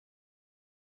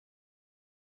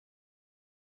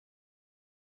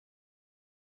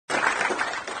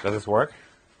Does this work?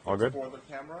 All good? For the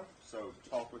camera, so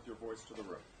talk with your voice to the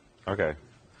room. Okay.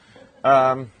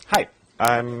 Hi,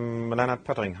 I'm Lennart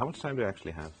Poettering. How much time do I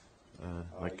actually have?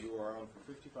 You are on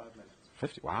for 55 minutes.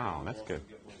 50? Wow, that's good.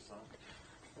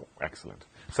 Excellent.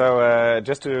 So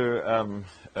just to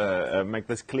make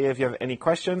this clear, if you have any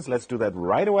questions, let's do that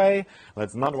right away.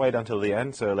 Let's not wait until the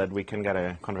end so that we can get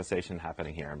a conversation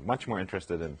happening here. I'm much more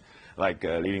interested in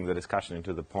leading the discussion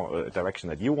into the direction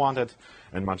that you wanted,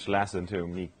 and much less into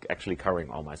me actually covering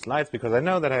all my slides, because I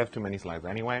know that I have too many slides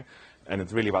anyway, and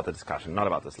it's really about the discussion, not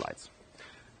about the slides.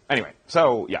 Anyway,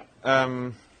 so yeah,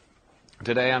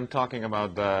 today I'm talking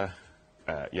about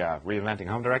reinventing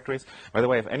home directories. By the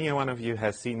way, if any one of you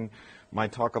has seen my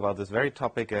talk about this very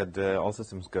topic at All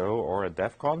Systems Go or at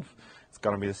DEF CONF, it's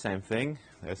going to be the same thing.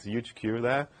 There's a huge queue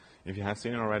there. If you have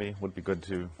seen it already, it would be good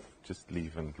to just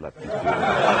leave and let me do it.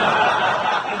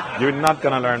 You're not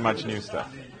going to learn much new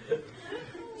stuff.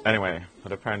 Anyway,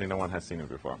 but apparently no one has seen it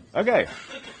before. Okay.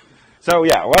 So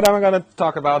yeah, what I'm going to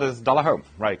talk about is $home,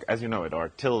 right, as you know it, or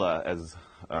tilde, as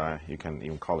you can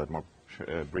even call it more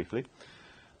briefly.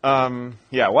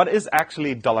 What is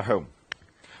actually $home?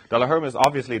 $home is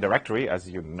obviously a directory, as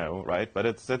you know, right? But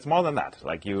it's more than that.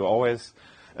 Like you always,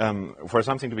 for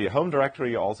something to be a home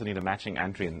directory, you also need a matching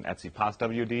entry in etc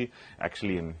passwd,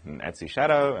 actually in etc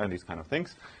shadow, and these kind of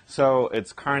things. So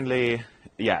it's currently,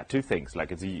 two things.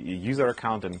 Like it's a user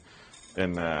account in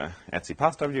etc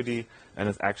passwd, and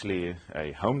it's actually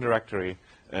a home directory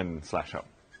in /home.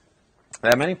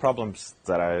 There are many problems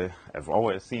that I have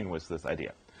always seen with this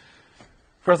idea.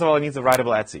 First of all, it needs a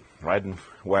writable etc, right? And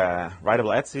where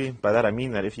writable etc, by that I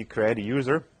mean that if you create a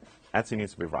user, etc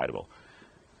needs to be writable.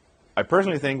 I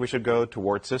personally think we should go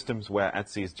towards systems where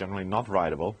etc is generally not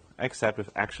writable, except if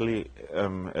actually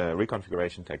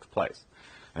reconfiguration takes place.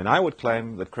 And I would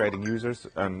claim that creating users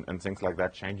and things like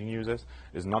that, changing users,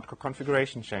 is not a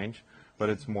configuration change, but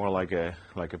it's more like a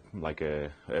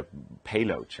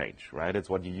payload change, right? It's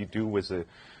what you do with the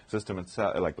system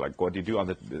itself, like what you do on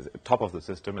the top of the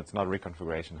system. It's not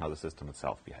reconfiguration how the system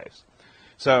itself behaves.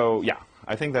 So yeah,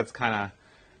 I think that's kind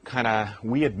of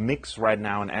weird mix right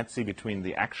now in etc between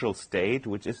the actual state,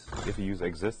 which is if a user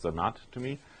exists or not to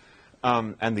me,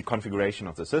 and the configuration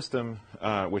of the system,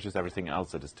 which is everything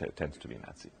else that tends to be in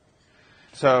etc.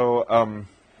 So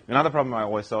another problem I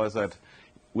always saw is that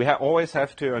we always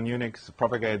have to, on UNIX,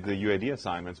 propagate the UID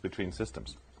assignments between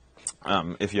systems.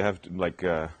 If you have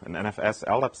an NFS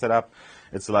LDAP setup,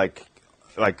 it's like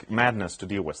madness to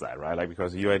deal with that, right? Like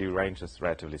because the UID range is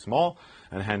relatively small,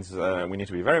 and hence we need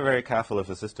to be very, very careful if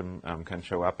the system can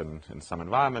show up in some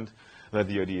environment that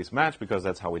the UID is matched, because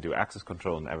that's how we do access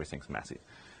control and everything's messy.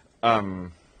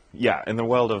 In the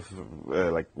world of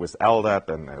with LDAP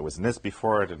and with NIST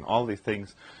before it and all these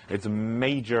things, it's a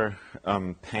major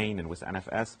pain, and with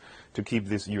NFS to keep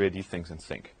these UID things in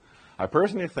sync. I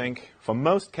personally think, for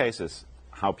most cases,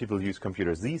 how people use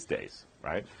computers these days,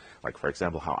 right? Like, for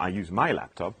example, how I use my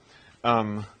laptop,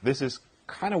 this is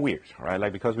kind of weird, right?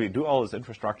 Like, because we do all this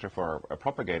infrastructure for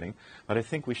propagating, but I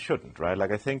think we shouldn't, right?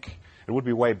 Like, I think it would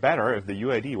be way better if the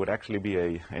UID would actually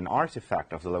be an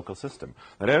artifact of the local system.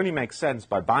 That only makes sense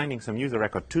by binding some user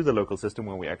record to the local system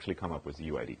when we actually come up with the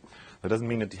UID. That doesn't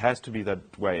mean it has to be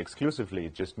that way exclusively.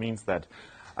 It just means that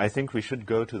I think we should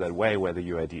go to that way where the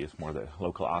UID is more the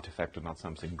local artifact and not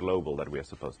something global that we are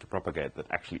supposed to propagate that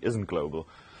actually isn't global,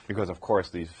 because, of course,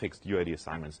 these fixed UID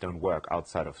assignments don't work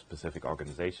outside of specific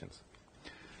organizations.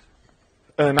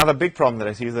 Another big problem that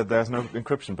I see is that there's no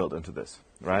encryption built into this,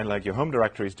 right? Like your home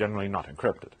directory is generally not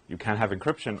encrypted. You can have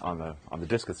encryption on the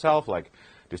disk itself, like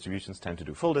distributions tend to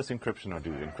do full disk encryption or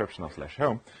do encryption of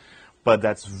 /home, but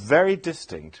that's very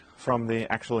distinct from the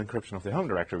actual encryption of the home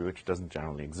directory, which doesn't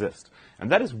generally exist. And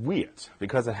that is weird,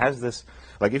 because it has this,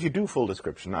 like if you do full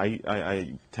description,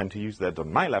 I tend to use that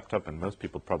on my laptop, and most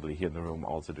people probably here in the room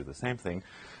also do the same thing.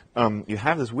 You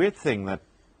have this weird thing that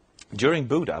during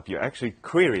boot up, you actually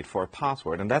query it for a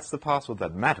password, and that's the password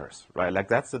that matters, right? Like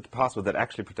that's the password that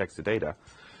actually protects the data.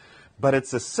 But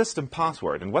it's a system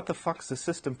password, and what the fuck's the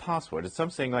system password? It's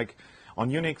something like on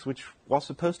Unix, which was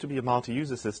supposed to be a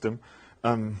multi-user system,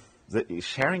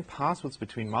 sharing passwords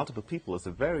between multiple people is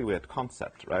a very weird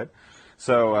concept, right?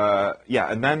 So,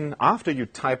 and then after you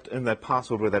typed in that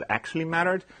password where that actually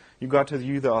mattered, you got to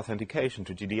use the authentication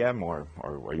to GDM or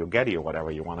your Getty or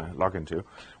whatever you want to log into,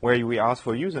 where we ask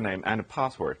for a username and a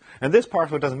password. And this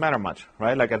password doesn't matter much,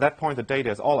 right? Like at that point, the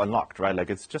data is all unlocked, right? Like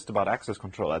it's just about access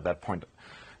control at that point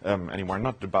anymore,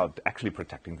 not about actually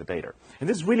protecting the data. And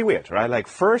this is really weird, right? Like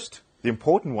first, the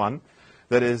important one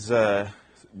that is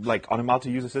like on a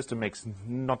multi-user system makes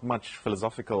not much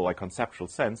philosophical, like conceptual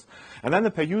sense. And then the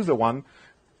per-user one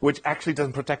which actually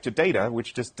doesn't protect your data,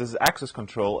 which just does access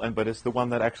control, but is the one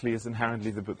that actually is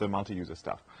inherently the multi-user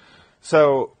stuff.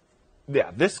 So,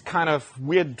 yeah, this kind of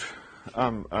weird. Yeah,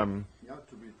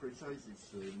 to be precise,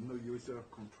 it's no user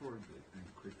controlled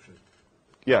encryption.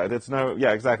 Yeah, it's no.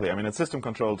 Yeah, exactly. I mean, it's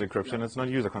system-controlled encryption. Yeah. It's not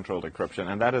user-controlled encryption,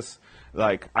 and that is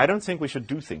like I don't think we should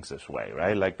do things this way,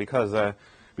 right? Like because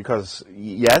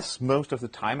yes, most of the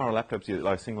time our laptops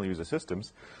are single-user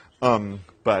systems,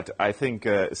 but I think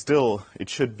still it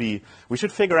should be. We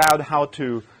should figure out how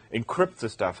to encrypt the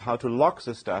stuff, how to lock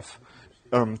the stuff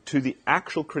to the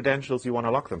actual credentials you want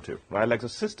to lock them to, right? Like the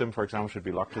system, for example, should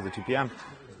be locked to the TPM.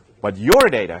 But your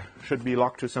data should be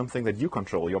locked to something that you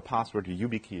control, your password, your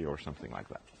YubiKey, or something like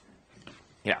that.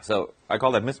 Yeah, so I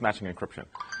call that mismatching encryption,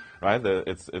 right?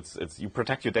 It's you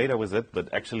protect your data with it,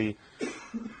 but actually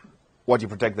what you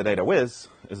protect the data with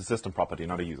is a system property,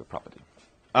 not a user property.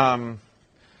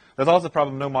 There's also the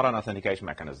problem no modern authentication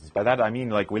mechanisms. By that I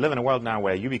mean like we live in a world now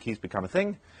where YubiKeys become a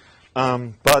thing,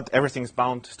 but everything's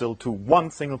bound still to one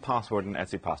single password in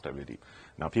Etsy PassWD.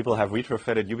 Now people have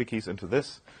retrofitted YubiKeys into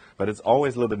this, but it's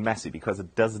always a little bit messy because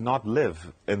it does not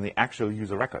live in the actual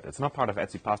user record. It's not part of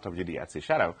Etsy PassWD, Etsy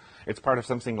Shadow. It's part of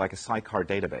something like a sidecar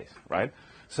database, right?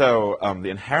 So the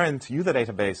inherent user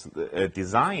database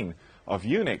design of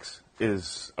UNIX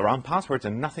is around passwords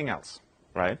and nothing else,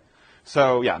 right?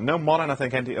 So yeah, no modern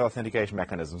authentication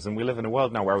mechanisms. And we live in a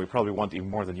world now where we probably want even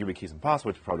more than YubiKeys and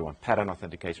passwords. We probably want pattern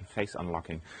authentication, face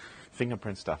unlocking,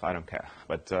 fingerprint stuff. I don't care.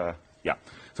 But yeah,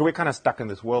 so we're kind of stuck in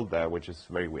this world there, which is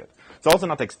very weird. It's also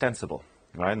not extensible,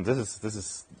 right? And this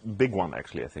is a big one,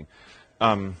 actually, I think.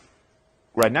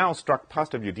 Right now, struct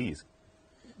PassWDs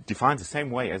defines the same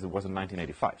way as it was in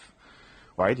 1985,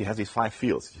 right? It has these 5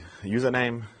 fields: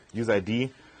 username, user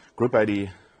ID, group ID,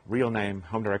 real name,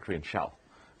 home directory, and shell.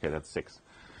 Okay, that's 6.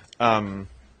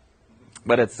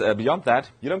 But it's beyond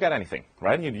that, you don't get anything,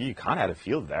 right? You can't add a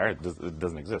field there. It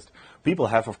doesn't exist. People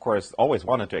have, of course, always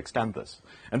wanted to extend this.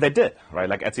 And they did, right?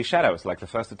 Like Etsy Shadow is like the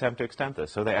first attempt to extend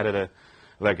this. So they added an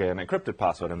encrypted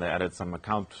password, and they added some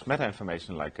account meta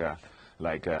information like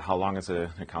how long is an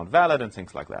account valid and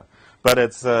things like that. But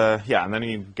it's, yeah, and then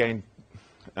you gain,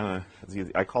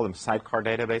 I call them sidecar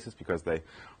databases because they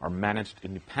are managed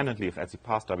independently of Etsy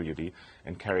PassWD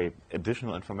and carry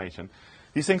additional information.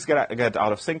 These things get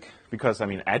out of sync because, I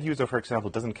mean, ad user, for example,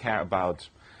 doesn't care about,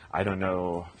 I don't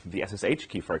know, the SSH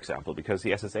key, for example, because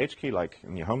the SSH key, like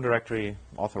in your home directory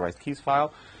authorized keys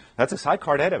file, that's a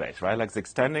sidecar database, right? Like it's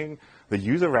extending the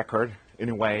user record in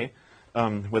a way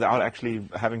without actually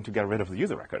having to get rid of the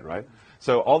user record, right?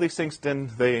 So all these things,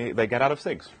 then they get out of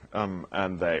sync,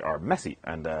 and they are messy.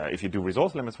 And if you do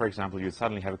resource limits, for example, you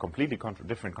suddenly have a completely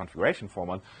different configuration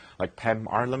format, like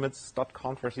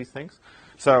pem-rlimits.conf for these things.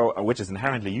 So, which is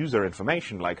inherently user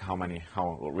information, like how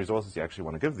resources you actually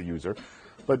want to give the user.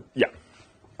 But yeah,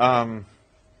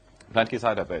 plenty of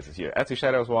databases here. Etsy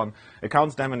Shadow is one.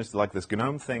 Accounts daemon is like this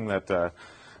GNOME thing that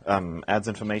adds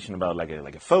information about like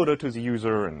a photo to the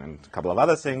user and a couple of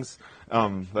other things.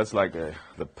 That's like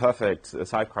the perfect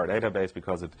sidecar database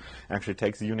because it actually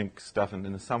takes the UNIX stuff and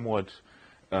in a somewhat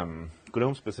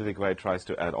GNOME-specific way tries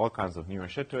to add all kinds of newer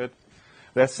shit to it.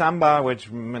 There's Samba, which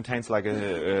maintains like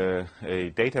a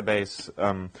database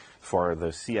for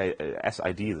the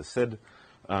SID, the SID,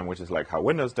 which is like how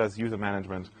Windows does user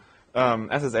management.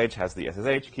 SSH has the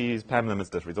SSH keys, PEM limits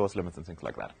does resource limits and things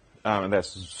like that. And there's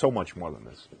so much more than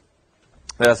this.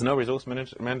 There's no resource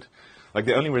management. Like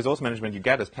the only resource management you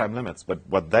get is PEM limits. But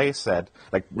what they said,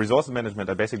 like resource management,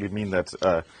 I basically mean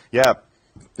that, yeah,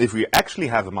 if we actually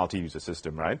have a multi-user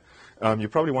system, right, you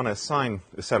probably want to assign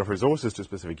a set of resources to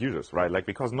specific users, right? Like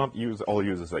because not all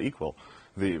users are equal.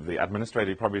 The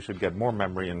administrator probably should get more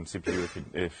memory and CPU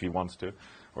if he wants to,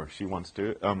 or she wants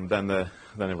to, than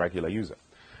a regular user.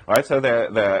 All right, so in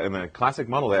the classic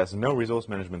model, there's no resource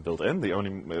management built in. The only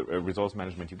resource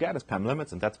management you get is PEM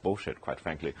limits, and that's bullshit, quite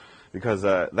frankly, because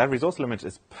that resource limit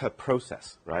is per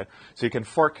process, right? So you can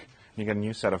fork, you get a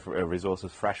new set of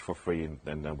resources fresh for free, and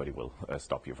then nobody will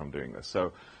stop you from doing this.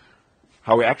 So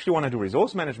how we actually want to do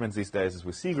resource management these days is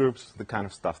with C groups, the kind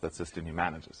of stuff that System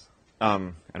manages,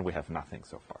 and we have nothing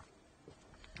so far.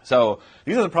 So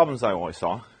these are the problems I always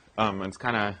saw. And it's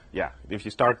kind of, yeah, if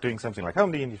you start doing something like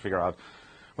HomeD and you figure out,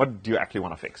 what do you actually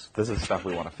want to fix? This is stuff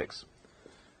we want to fix.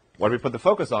 What we put the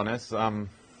focus on is, then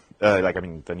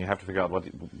you have to figure out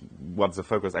what's the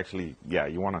focus actually. Yeah,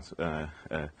 you want to,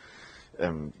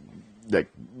 like,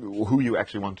 who you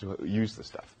actually want to use this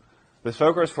stuff. The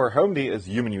focus for HomeD is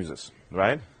human users,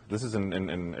 right? This is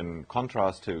in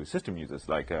contrast to system users,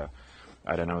 like,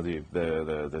 I don't know,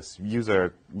 this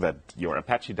user that your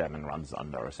Apache daemon runs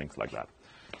under or things like that.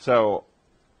 So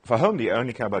for HomeD, I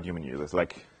only care about human users,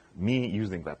 like me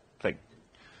using that thing.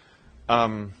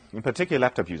 In particular,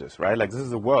 laptop users, right? Like, this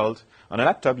is a world. On a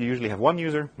laptop, you usually have one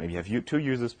user. Maybe you have two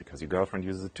users because your girlfriend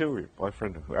uses it too, or your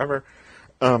boyfriend, or whoever.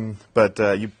 But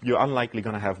you're unlikely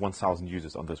going to have 1,000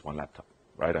 users on this one laptop,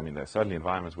 right? I mean, there's certainly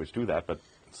environments which do that, but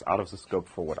it's out of the scope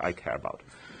for what I care about.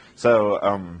 So,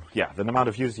 yeah, the amount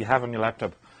of users you have on your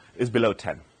laptop is below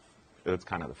 10. It's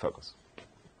kind of the focus.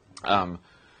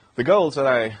 The goals that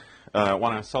I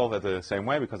want to solve it the same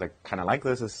way, because I kind of like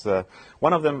this, is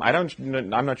one of them.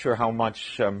 I'm not sure how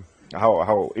much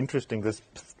how interesting this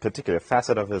particular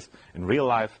facet of this in real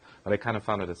life, but I kind of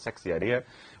found it a sexy idea,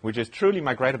 which is truly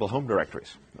migratable home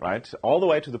directories, right? All the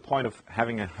way to the point of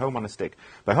having a home on a stick.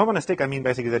 By home on a stick, I mean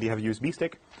basically that you have a USB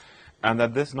stick, and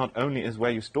that this not only is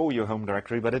where you store your home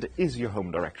directory, but it is your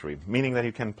home directory, meaning that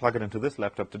you can plug it into this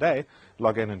laptop today,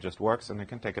 log in, and it just works, and you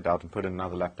can take it out and put it in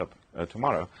another laptop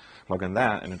tomorrow, log in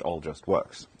there, and it all just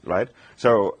works, right?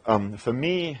 So for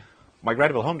me,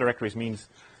 migratable home directories means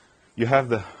you have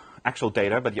the actual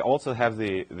data, but you also have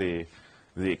the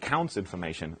accounts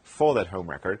information for that home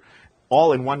record,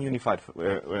 all in one unified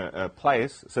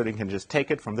place, so that you can just take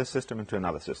it from this system into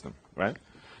another system, right?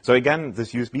 So again,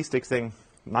 this USB stick thing,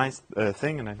 nice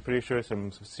thing, and I'm pretty sure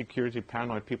some security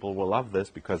paranoid people will love this,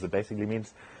 because it basically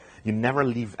means you never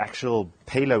leave actual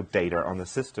payload data on the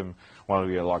system while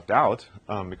you're logged out,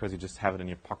 because you just have it in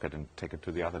your pocket and take it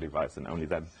to the other device, and only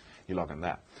then you log in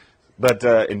there. But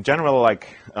in general,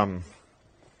 like,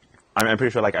 I'm pretty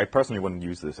sure, like, I personally wouldn't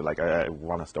use this. Like, I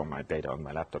want to store my data on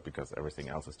my laptop because everything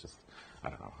else is just, I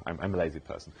don't know. I'm a lazy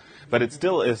person. But it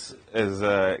still is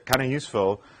kind of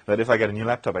useful that if I get a new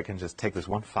laptop, I can just take this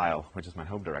one file, which is my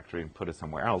home directory, and put it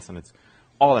somewhere else, and it's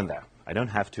all in there. I don't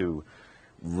have to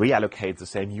reallocate the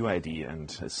same UID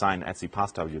and assign etc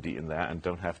passwd in there, and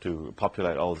don't have to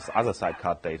populate all this other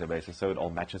sidecar databases, so it all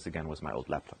matches again with my old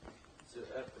laptop. So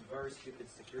a very stupid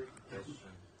security question.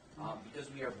 Because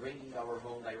we are bringing our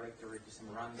home directory to some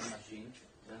random machine,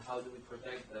 then how do we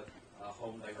protect that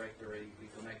home directory we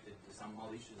connected to some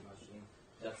malicious machine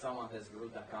that someone has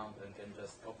root account and can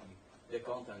just copy the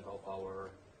content of our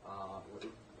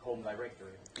home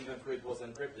directory? Even though it was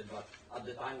encrypted, but at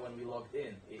the time when we logged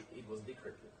in, it was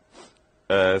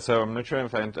decrypted. So I'm not sure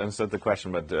if I understood the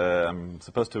question, but I'm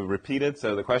supposed to repeat it.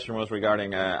 So the question was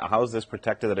regarding how is this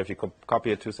protected, that if you copy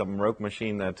it to some rogue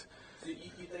machine that... So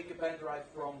you take a pen drive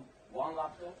from one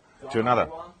laptop to another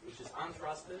one, which is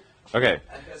untrusted, okay,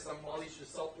 and has some malicious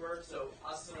software. So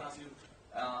as soon as you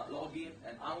log in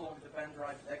and unlock the pen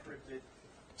drive, decrypt it.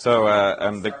 So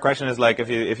the question is, like, if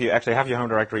you actually have your home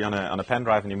directory on a pen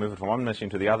drive and you move it from one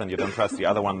machine to the other and you don't trust the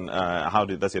other one, how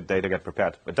does your data get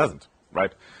prepared? It doesn't,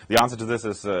 right? The answer to this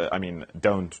is, I mean,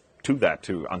 don't do that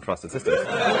to untrusted systems.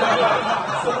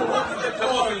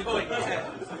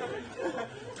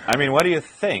 I mean, what do you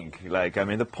think? Like, I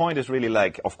mean, the point is really,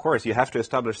 like, of course, you have to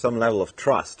establish some level of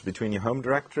trust between your home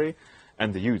directory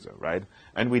and the user, right?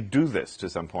 And we do this to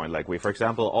some point. Like, for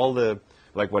example, all the,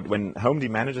 like, when Home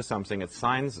manages something, it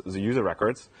signs the user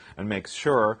records and makes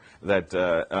sure that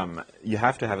you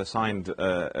have to have a signed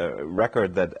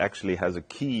record that actually has a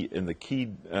key in the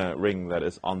key ring that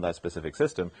is on that specific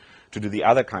system to do the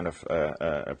other kind of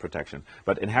protection.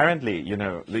 But inherently, you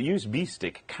know, the USB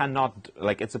stick cannot,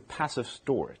 like, it's a passive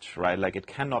storage, right? Like, it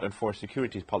cannot enforce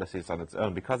security policies on its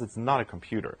own because it's not a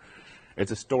computer.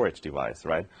 It's a storage device,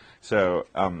 right? So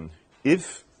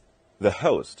if the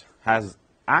host has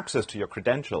access to your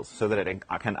credentials so that it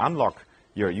can unlock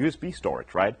your USB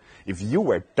storage, right? If you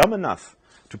were dumb enough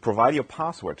to provide your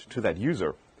password to that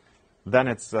user, then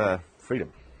it's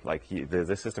freedom. Like,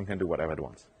 the system can do whatever it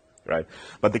wants, right?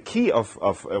 But the key of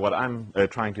what I'm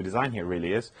trying to design here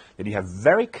really is that you have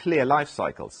very clear life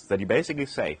cycles, that you basically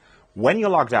say, when you're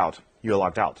logged out, you're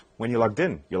logged out. When you're logged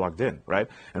in, you're logged in, right?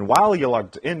 And while you're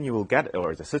logged in, you will get,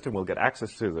 or the system will get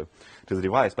access to the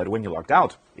device. But when you're logged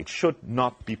out, it should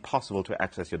not be possible to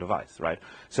access your device, right?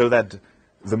 So that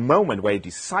the moment where you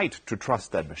decide to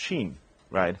trust that machine,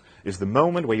 right, is the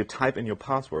moment where you type in your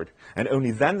password, and only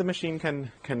then the machine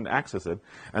can access it.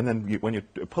 And then when you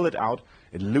pull it out,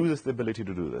 it loses the ability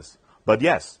to do this. But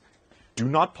yes, do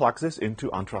not plug this into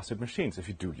untrusted machines. If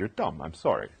you do, you're dumb. I'm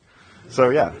sorry.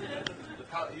 So yeah.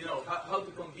 How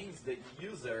to convince the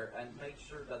user and make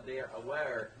sure that they are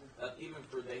aware that even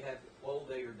if they have all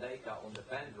their data on the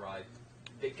pen drive,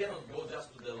 they cannot go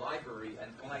just to the library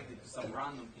and connect it to some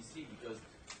random PC, because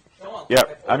someone yeah,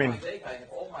 have all I mean, my data, I have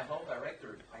all my home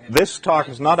directory, I this talk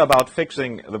is not about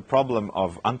fixing the problem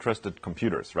of untrusted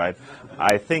computers, right?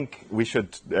 I think we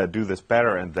should do this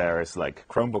better, and there is like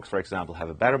Chromebooks, for example, have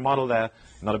a better model there,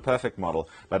 not a perfect model,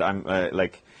 but I'm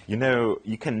like, you know,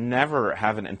 you can never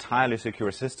have an entirely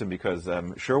secure system because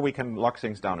sure, we can lock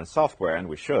things down in software, and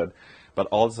we should, but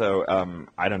also,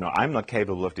 I don't know, I'm not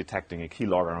capable of detecting a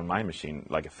keylogger on my machine,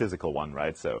 like a physical one,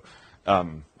 right? So,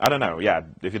 I don't know, yeah,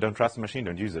 if you don't trust the machine,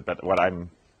 don't use it, but what I'm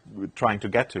trying to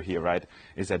get to here, right,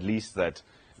 is at least that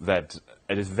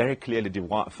it is very clearly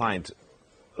defined,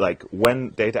 like when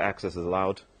data access is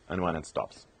allowed and when it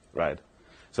stops, right?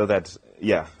 So that,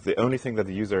 yeah, the only thing that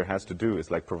the user has to do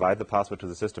is like provide the password to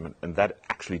the system, and that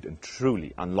actually and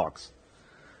truly unlocks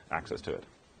access to it.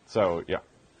 So, yeah.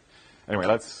 Anyway,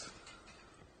 let's...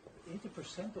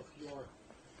 80% of your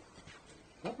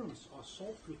problems are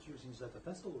solved with using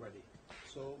ZFS already.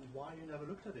 So why you never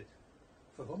looked at it?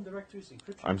 For home directories,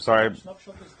 encryption. I'm sorry.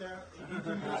 Snapshot is there. Is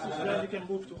there. You can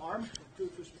move to ARM,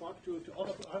 to Spark, to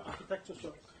other architectures.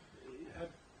 So,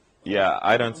 yeah,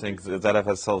 I don't think that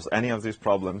ZFS solves any of these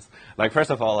problems. Like,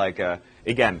 first of all, like,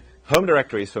 again, home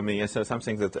directories for me is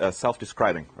something that's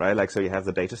self-describing, right? Like, so you have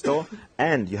the data store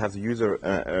and you have the user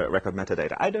record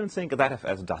metadata. I don't think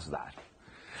ZFS does that.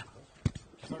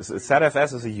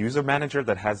 ZFS is a user manager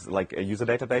that has like a user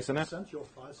database in it.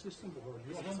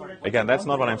 Again, that's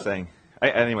not what I'm saying.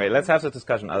 Anyway, let's have the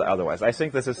discussion otherwise. I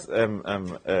think this is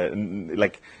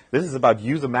like this is about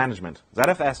user management.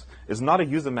 ZFS is not a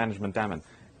user management daemon.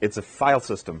 It's a file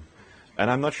system. And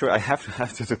I'm not sure I have to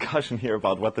have the discussion here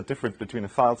about what the difference between a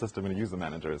file system and a user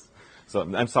manager is. So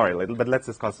I'm sorry, but let's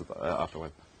discuss it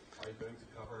afterwards. Are you going to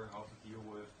cover how to deal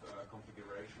with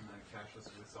configuration and caches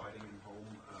residing in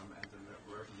home and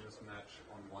the version mismatch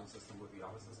on one system with the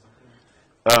other system?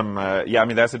 Yeah, I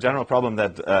mean, there's a general problem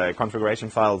that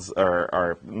configuration files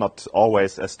are not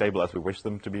always as stable as we wish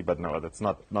them to be, but no, that's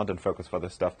not in focus for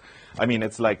this stuff. I mean,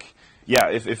 it's like, yeah,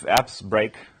 if apps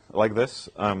break like this,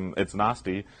 it's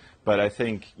nasty, but I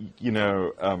think, you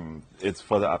know, it's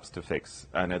for the apps to fix,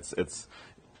 and it's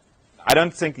I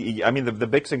don't think, I mean, the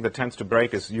big thing that tends to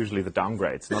break is usually the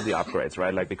downgrades, not the upgrades,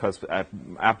 right? Like, because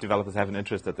app developers have an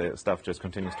interest that the stuff just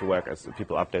continues to work as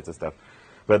people update the stuff.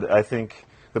 But I think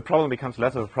the problem becomes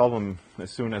less of a problem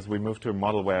as soon as we move to a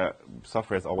model where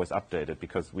software is always updated,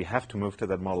 because we have to move to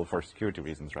that model for security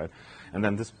reasons, right? And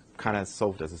then this kind of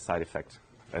solved as a side effect,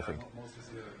 I think. Mostly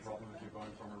see the problem if you're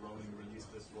going from a rolling release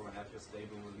distro and have your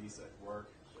stable release at work.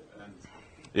 And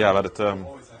yeah, but you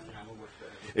always have to handle with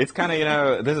it's kind of, you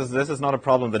know, this is not a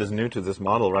problem that is new to this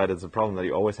model, right? It's a problem that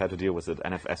you always had to deal with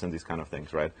NFS and these kind of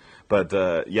things, right? But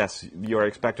yes, you are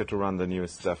expected to run the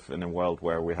newest stuff in a world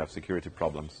where we have security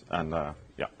problems. And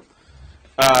yeah.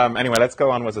 Anyway, let's go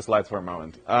on with the slides for a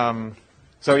moment.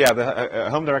 So yeah, the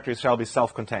home directories shall be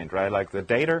self-contained, right? Like the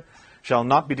data shall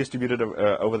not be distributed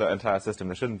over the entire system.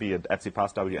 There shouldn't be an etc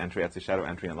passw entry, etc shadow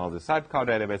entry, and all the sidecar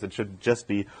database. It should just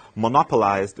be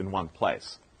monopolized in one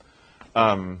place.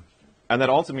 And that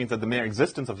also means that the mere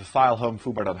existence of the file home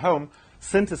foobar.home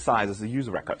synthesizes the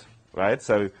user record, right?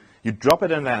 So you drop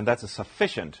it in there, and that's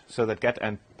sufficient so that get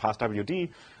and passwd,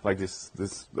 like this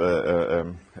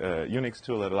Unix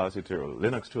tool that allows you to, or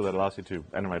Linux tool that allows you to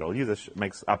enumerate all users,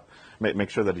 make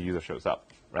sure that the user shows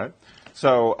up, right?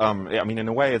 So, yeah, I mean, in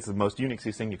a way, it's the most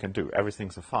Unixy thing you can do.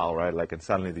 Everything's a file, right? Like, and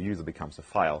suddenly the user becomes a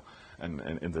file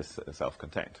in this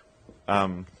self-contained.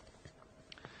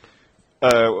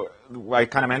 I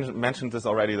kind of mentioned this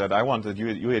already, that I want that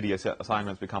UID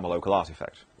assignments become a local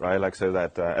artifact, right? Like, so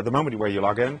that at the moment where you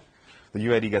log in, the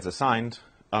UID gets assigned,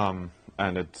 and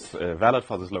it's valid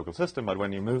for this local system, but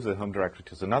when you move the home directory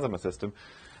to another system,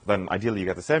 then ideally you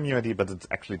get the same UID, but it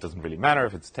actually doesn't really matter.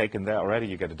 If it's taken there already,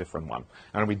 you get a different one.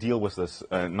 And we deal with this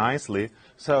nicely.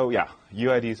 So yeah,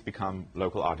 UIDs become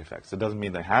local artifacts. It doesn't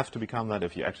mean they have to become that.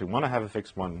 If you actually want to have a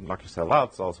fixed one, lock yourself out,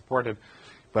 it's all supported.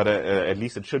 But at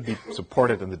least it should be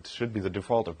supported, and it should be the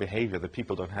default of behavior that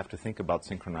people don't have to think about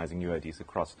synchronizing UIDs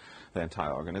across the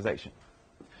entire organization.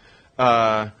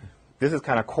 This is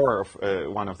kind of core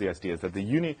of one of the ideas, that the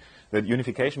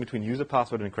unification between user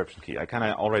password and encryption key. I kind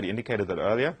of already indicated that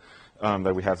earlier,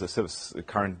 that we have this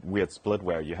current weird split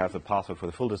where you have the password for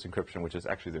the full disk encryption, which is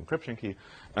actually the encryption key,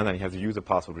 and then you have the user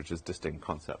password, which is a distinct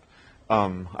concept.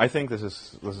 I think this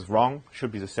is wrong.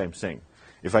 Should be the same thing.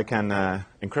 If I can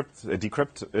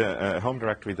decrypt a home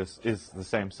directory, this is the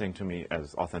same thing to me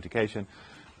as authentication.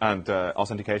 And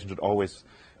authentication should always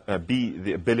be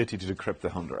the ability to decrypt the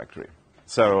home directory,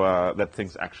 so that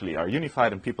things actually are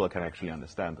unified and people can actually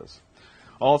understand this.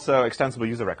 Also, extensible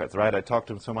user records, right? I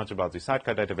talked so much about the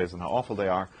sidecar database and how awful they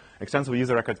are. Extensible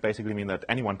user records basically mean that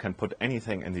anyone can put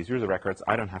anything in these user records.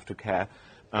 I don't have to care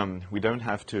we don't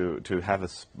have to have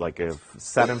like a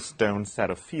set in stone set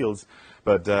of fields,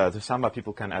 but the Samba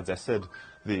people can, as I said,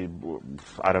 the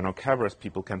I don't know, Kerberos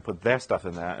people can put their stuff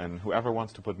in there, and whoever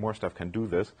wants to put more stuff can do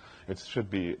this. It should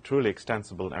be truly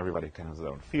extensible, and everybody can have their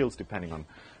own fields depending on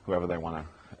whoever they want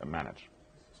to manage.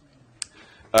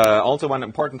 Also, one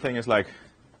important thing is, like,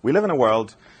 we live in a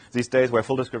world these days where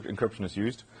full disk encryption is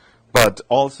used, but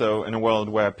also in a world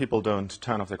where people don't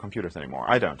turn off their computers anymore.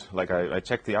 I don't. Like, I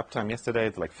checked the uptime yesterday.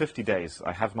 It's like 50 days.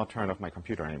 I have not turned off my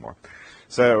computer anymore.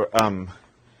 So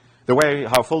the way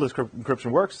how full disk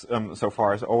encryption works so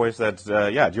far is always that,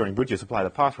 during boot you supply the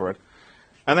password,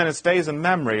 and then it stays in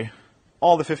memory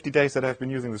all the 50 days that I've been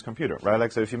using this computer, right?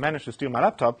 Like, so if you manage to steal my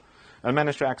laptop and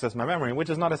manage to access my memory, which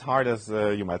is not as hard as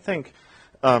you might think,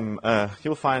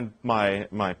 you'll find my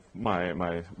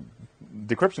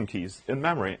decryption keys in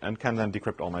memory and can then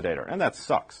decrypt all my data. And that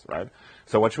sucks, right?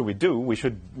 So what should we do? We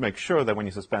should make sure that when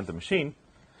you suspend the machine,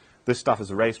 this stuff is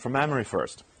erased from memory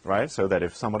first, right? So that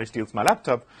if somebody steals my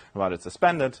laptop while it's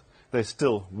suspended, they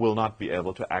still will not be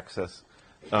able to access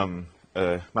my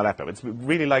laptop. It's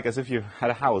really like as if you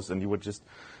had a house and you would just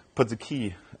put the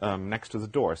key next to the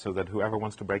door so that whoever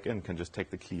wants to break in can just take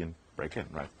the key and break in,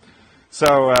 right?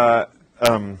 So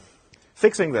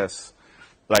fixing this,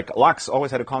 like Lux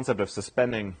always had a concept of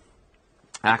suspending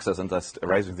access and thus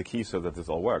erasing the key so that this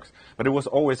all works. But it was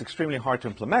always extremely hard to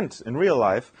implement in real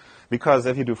life because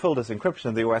if you do full disk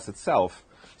encryption, the OS itself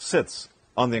sits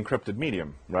on the encrypted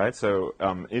medium, right? So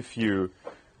if you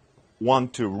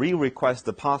want to re-request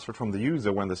the password from the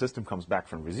user when the system comes back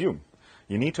from resume,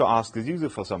 you need to ask the user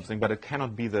for something, but it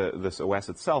cannot be this OS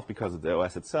itself because the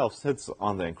OS itself sits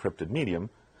on the encrypted medium,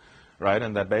 right?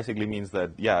 And that basically means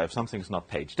that, if something's not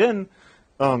paged in,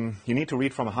 you need to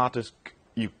read from a hard disk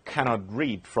you cannot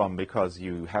read from because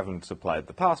you haven't supplied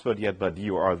the password yet, but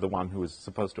you are the one who is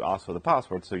supposed to ask for the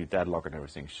password, so you deadlock and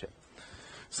everything's shit.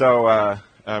 So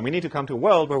we need to come to a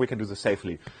world where we can do this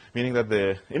safely, meaning that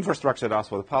the infrastructure that asks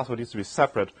for the password needs to be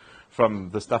separate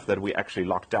from the stuff that we actually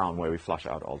lock down, where we flush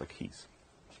out all the keys.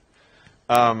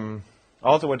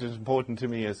 Also, what is important to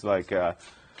me is, like,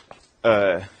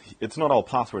 it's not all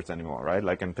passwords anymore, right?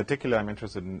 Like, in particular, I'm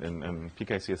interested in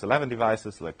PKCS11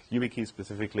 devices, like YubiKey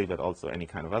specifically, but also any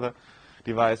kind of other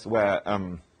device where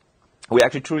we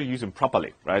actually truly use them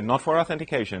properly, right? Not for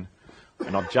authentication,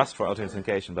 and not just for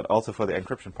authentication, but also for the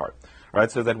encryption part,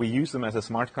 right? So that we use them as a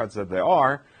smart cards that they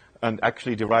are, and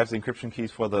actually derives the encryption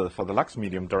keys for the Lux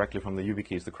medium directly from the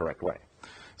YubiKeys the correct way.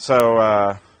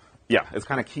 So it's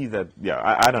kind of key that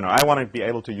I don't know. I want to be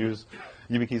able to use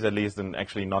YubiKeys at least, and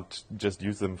actually not just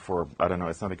use them for, I don't know,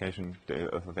 authenticating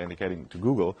to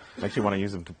Google. I actually want to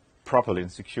use them to properly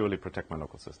and securely protect my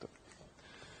local system.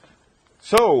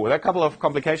 So there are a couple of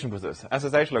complications with this.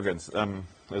 SSH logins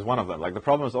is one of them. Like, the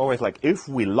problem is always, like, if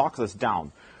we lock this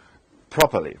down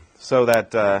properly, so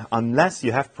that unless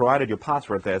you have provided your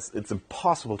password, it's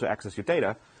impossible to access your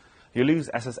data, you lose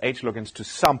SSH logins to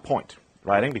some point,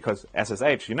 right? Because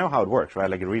SSH, you know how it works, right?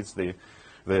 Like, it reads the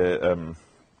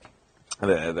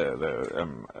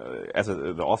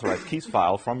authorized keys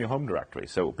file from your home directory.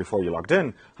 So before you logged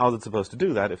in, how is it supposed to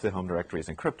do that if the home directory is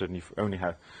encrypted and you only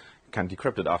can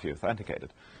decrypt it after you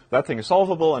authenticated? That thing is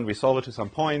solvable, and we solve it to some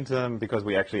point because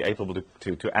we're actually able to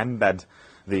embed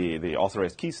the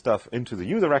authorized key stuff into the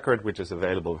user record, which is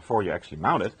available before you actually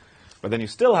mount it. But then you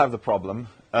still have the problem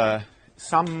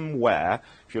somewhere,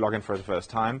 if you log in for the first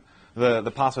time,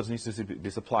 the passwords needs to be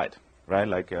supplied, right?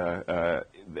 Like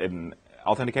in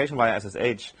authentication via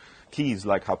SSH keys,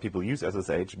 like how people use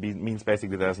SSH, means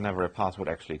basically there's never a password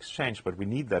actually exchanged, but we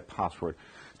need that password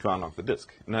to unlock the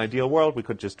disk. In an ideal world, we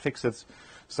could just fix it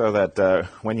so that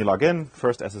when you log in,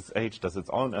 first SSH does its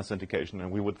own authentication,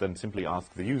 and we would then simply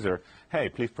ask the user, hey,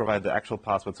 please provide the actual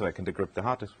password so I can decrypt the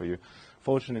hard disk for you.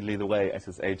 Fortunately, the way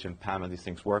SSH and PAM and these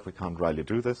things work, we can't really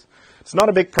do this. It's not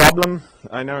a big problem.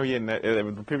 I know in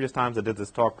the previous times I did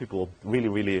this talk, people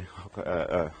really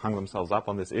hung themselves up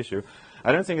on this issue.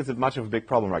 I don't think it's much of a big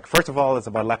problem. Like, first of all, it's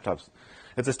about laptops.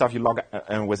 It's the stuff you log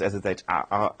with SSH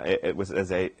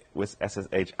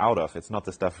out of. It's not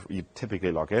the stuff you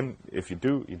typically log in. If you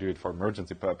do it for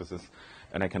emergency purposes,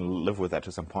 and I can live with that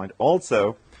to some point.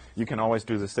 Also, you can always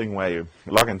do this thing where you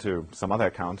log into some other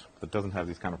account that doesn't have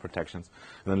these kind of protections,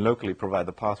 and then locally provide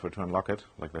the password to unlock it.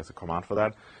 Like, there's a command for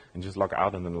that, and just log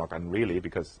out and then log in really,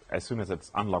 because as soon as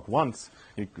it's unlocked once,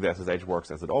 the SSH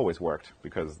works as it always worked,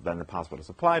 because then the password is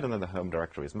applied, and then the home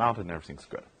directory is mounted, and everything's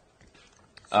good.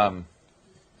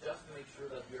 Just to make sure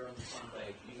that we're on the same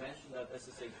page, you mentioned that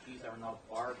SSH keys are not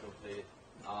part of the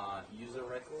user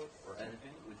record or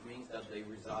anything, which means that they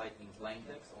reside in plain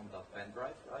text on that pen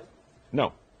drive, right?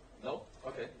 No. No?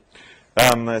 Okay.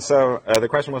 The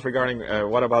question was regarding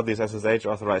what about these SSH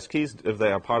authorized keys? If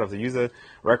they are part of the user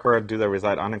record, do they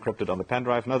reside unencrypted on the pen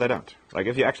drive? No, they don't. Like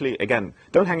if you actually, again,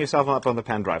 don't hang yourself up on the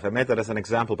pen drive. I made that as an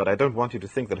example, but I don't want you to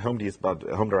think that HomeD is about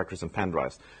home directories and pen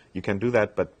drives. You can do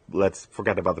that, but let's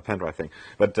forget about the pen drive thing.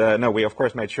 But no, we of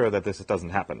course made sure that this doesn't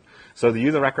happen. So the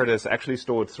user record is actually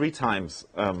stored 3 times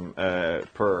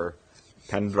per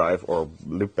pen drive or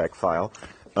loopback file.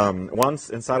 Once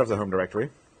inside of the home directory,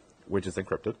 which is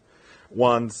encrypted.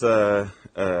 Once in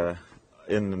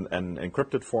an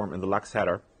encrypted form in the LUX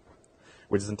header,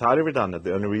 which is entirely redundant.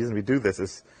 The only reason we do this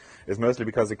is mostly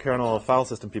because the kernel file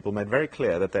system people made very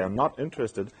clear that they are not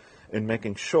interested in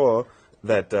making sure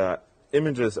that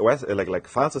images, like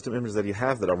file system images that you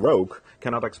have that are rogue,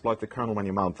 cannot exploit the kernel when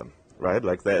you mount them. Right?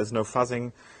 Like there is no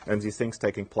fuzzing and these things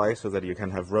taking place so that you can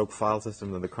have rogue file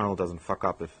systems and the kernel doesn't fuck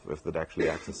up if it actually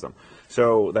accesses them.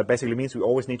 So that basically means we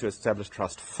always need to establish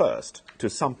trust first, to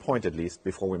some point at least,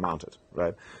 before we mount it.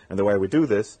 Right? And the way we do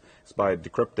this is by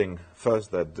decrypting first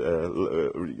that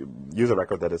user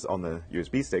record that is on the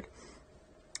USB stick,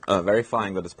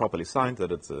 verifying that it's properly signed,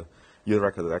 that it's a user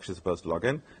record that's actually supposed to log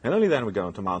in, and only then we go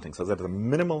into mounting so that the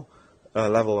minimal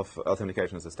level of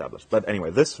authentication is established. But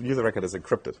anyway, this user record is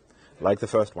encrypted, like the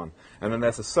first one. And then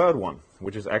there's a third one,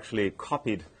 which is actually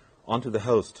copied onto the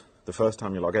host the first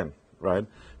time you log in, right?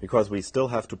 Because we still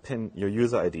have to pin your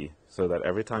user ID so that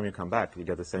every time you come back, you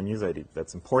get the same user ID.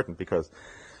 That's important because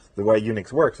the way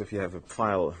Unix works, if you have a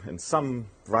file in some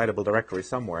writable directory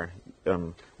somewhere,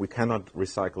 we cannot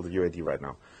recycle the UID right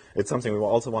now. It's something we will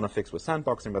also want to fix with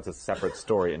sandboxing, but it's a separate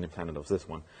story independent of this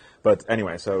one. But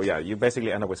anyway, so yeah, you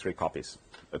basically end up with 3 copies.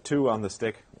 2 on the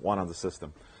stick, 1 on the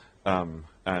system.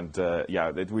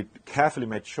 We carefully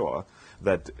made sure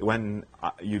that when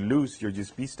you lose your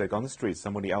USB stick on the street,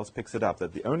 somebody else picks it up,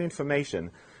 that the only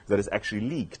information that is actually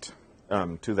leaked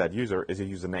to that user is your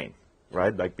username.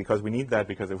 Right? Like, because we need that,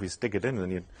 because if we stick it in,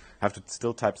 then you have to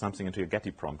still type something into your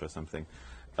Getty prompt or something.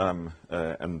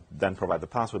 And then provide the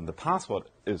password. And the password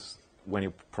is, when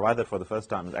you provide that for the first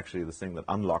time, is actually the thing that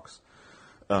unlocks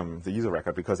the user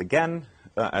record. Because again,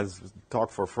 as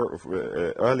talked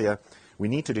earlier, we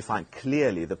need to define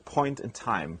clearly the point in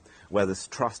time where this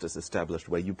trust is established,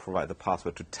 where you provide the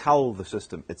password to tell the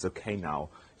system, it's okay now,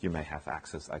 you may have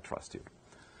access, I trust you.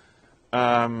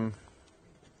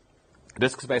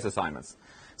 Disk space assignments.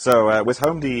 So with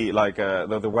HomeD, like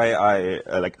the way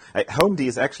HomeD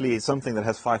is actually something that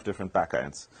has 5 different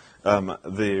backends.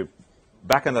 The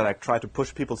backend that I try to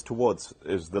push people towards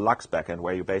is the LUX backend,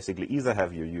 where you basically either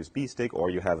have your USB stick or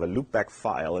you have a loopback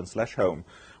file in /home,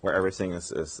 where everything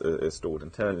is stored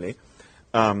internally.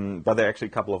 But there are actually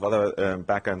a couple of other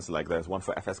backends. Like there's one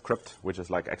for FSCrypt, which is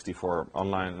like XD4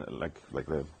 online, like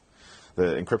the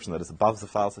encryption that is above the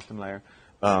file system layer.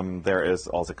 There is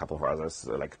also a couple of others,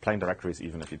 like plain directories,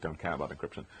 even if you don't care about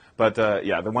encryption. But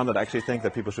the one that I actually think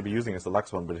that people should be using is the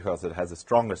LUX one, because it has the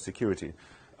strongest security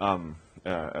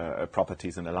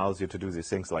properties and allows you to do these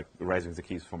things like erasing the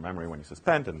keys from memory when you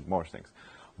suspend and more things.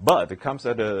 But it comes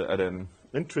at an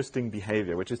interesting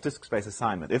behavior, which is disk space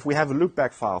assignment. If we have a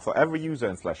loopback file for every user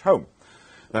in /home,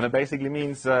 then it basically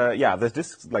means, the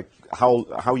disk, like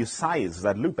how you size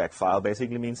that loopback file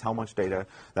basically means how much data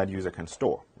that user can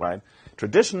store, right?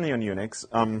 Traditionally on Unix,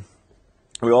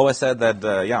 we always said that,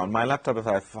 on my laptop, if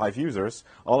I have 5 users,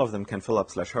 all of them can fill up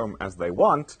 /home as they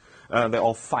want. They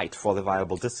all fight for the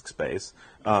viable disk space,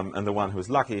 and the one who is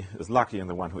lucky, and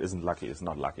the one who isn't lucky is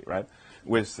not lucky, right?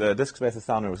 With disk space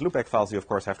assignment with loopback files, you of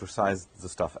course have to size the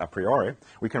stuff a priori.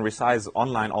 We can resize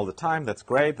online all the time. That's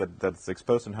great. That's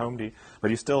exposed in HomeD. But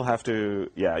you still have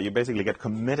to, you basically get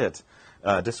committed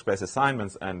disk space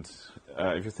assignments. And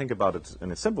if you think about it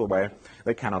in a simple way,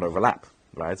 they cannot overlap,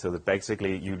 right? So that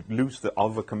basically you lose the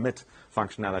overcommit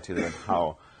functionality that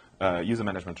how user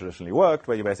management traditionally worked,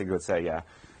 where you basically would say,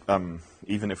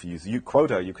 even if you use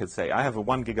quota, you could say, I have a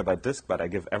 1 gigabyte disk, but I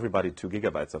give everybody 2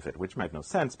 gigabytes of it, which made no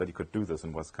sense, but you could do this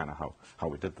and was kind of how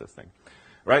we did this thing.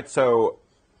 Right? So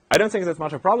I don't think that's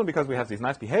much of a problem because we have these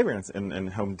nice behaviors in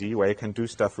HomeD where you can do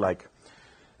stuff like,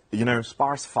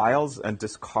 sparse files and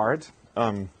discard.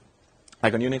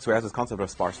 Like on Unix, we have this concept of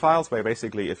sparse files where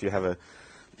basically if you have a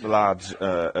large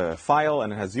file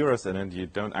and it has zeros in it, you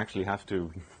don't actually have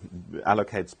to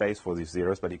allocate space for these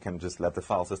zeros, but you can just let the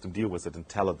file system deal with it and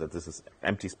tell it that this is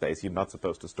empty space. You're not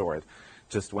supposed to store it.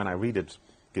 Just when I read it,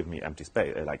 give me empty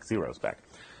space, like zeros back.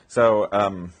 So,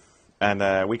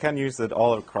 we can use it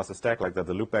all across the stack, like that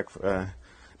the loopback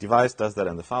device does that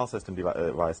and the file system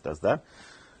device does that.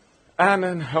 And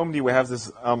in HomeD, we have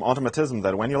this automatism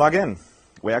that when you log in,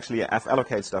 we actually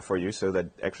allocate stuff for you so that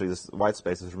actually this white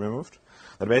space is removed.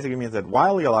 That basically means that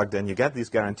while you're logged in, you get these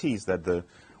guarantees that the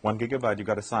 1 gigabyte you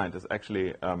got assigned is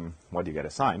actually what you get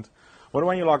assigned. But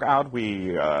when you log out,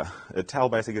 we tell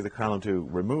basically the kernel to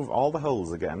remove all the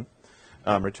holes again,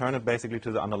 return it basically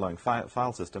to the underlying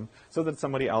file system, so that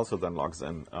somebody else who then logs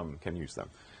in can use them.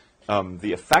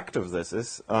 The effect of this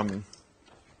is,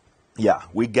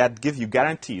 we give you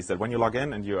guarantees that when you log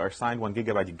in and you are assigned 1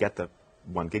 gigabyte, you get the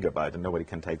 1 gigabyte, and nobody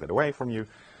can take that away from you.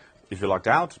 If you're logged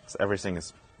out, everything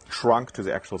is shrunk to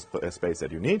the actual space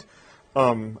that you need.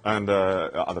 And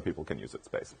other people can use that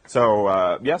space.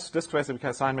 So yes, disk-based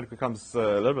assignment becomes a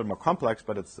little bit more complex,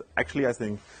 but it's actually, I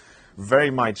think, very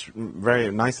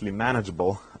nicely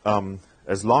manageable,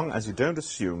 as long as you don't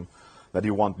assume that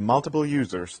you want multiple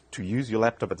users to use your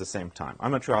laptop at the same time.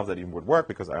 I'm not sure how that even would work,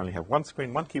 because I only have one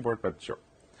screen, one keyboard, but sure.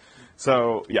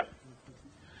 So yeah,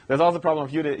 there's also the problem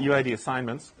of UID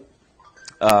assignments.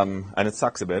 And it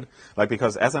sucks a bit,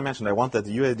 because as I mentioned, I want that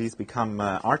the UIDs become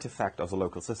artifact of the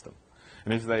local system.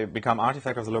 And if they become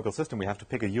artifact of the local system, we have to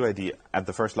pick a UID at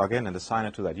the first login and assign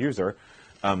it to that user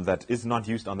that is not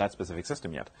used on that specific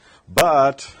system yet.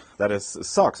 But that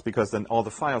sucks, because then all the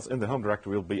files in the home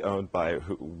directory will be owned by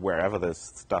wherever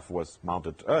this stuff was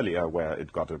mounted earlier, where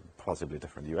it got a possibly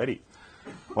different UID.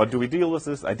 What do we deal with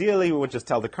this? Ideally, we would just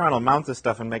tell the kernel, mount this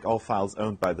stuff and make all files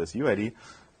owned by this UID.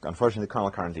 Unfortunately, the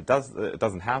kernel currently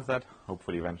doesn't have that.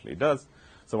 Hopefully, eventually it does.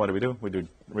 So what do? We do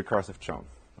recursive chown,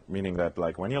 meaning that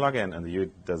when you log in and the UID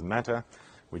doesn't matter,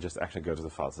 we just actually go to the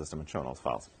file system and chown all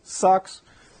files. Sucks.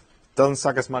 Doesn't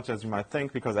suck as much as you might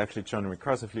think, because actually choning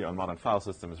recursively on modern file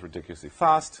system is ridiculously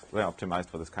fast. They're optimized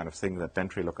for this kind of thing. That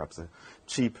Dentry lookups are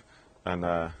cheap, and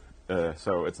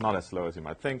so it's not as slow as you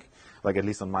might think. At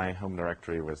least on my home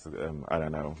directory with, I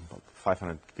don't know,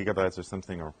 500 gigabytes or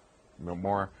something, or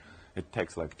more. It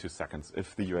takes 2 seconds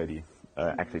if the UID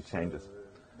actually changes.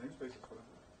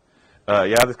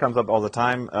 Yeah, this comes up all the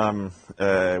time.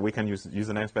 We can use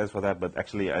user namespace for that, but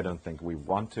actually I don't think we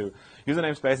want to. User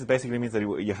namespace basically means that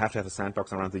you have to have a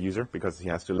sandbox around the user, because he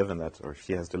has to live in that, or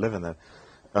she has to live in that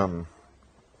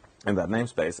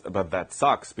namespace. But that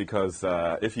sucks, because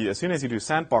as soon as you do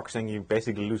sandboxing, you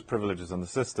basically lose privileges on the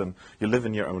system. You live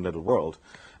in your own little world.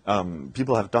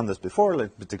 People have done this before,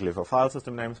 particularly for file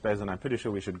system namespace, and I'm pretty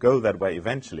sure we should go that way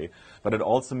eventually. But it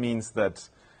also means that,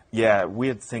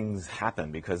 weird things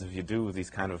happen, because if you do these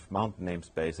kind of mount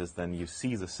namespaces, then you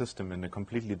see the system in a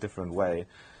completely different way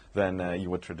than you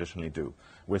would traditionally do.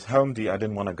 With Home D, I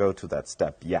didn't want to go to that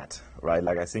step yet, right?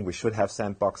 I think we should have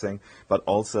sandboxing, but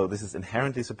also this is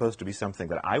inherently supposed to be something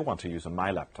that I want to use on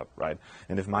my laptop, right?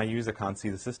 And if my user can't see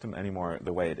the system anymore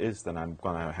the way it is, then I'm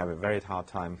going to have a very hard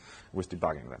time with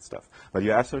debugging that stuff. But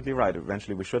you're absolutely right.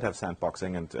 Eventually, we should have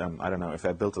sandboxing, and I don't know, if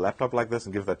I built a laptop like this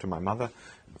and give that to my mother,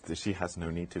 she has no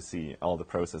need to see all the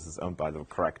processes owned by the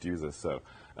correct users. So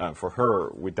for her,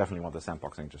 we definitely want the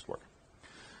sandboxing to just work.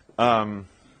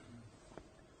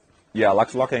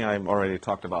 Lux locking, I already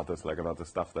talked about this, about the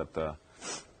stuff that,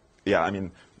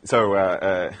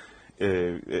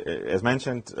 as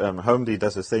mentioned, HomeD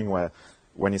does this thing where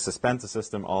when you suspend the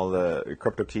system, all the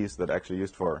crypto keys that are actually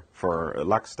used for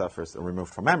Lux stuff is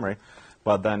removed from memory.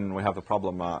 But then we have the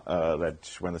problem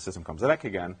that when the system comes back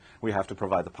again, we have to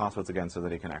provide the passwords again so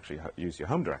that you can actually use your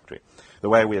home directory. The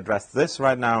way we address this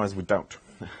right now is we don't.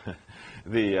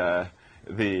 We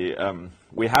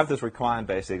have this requirement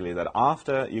basically that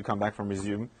after you come back from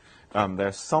resume,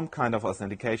 there's some kind of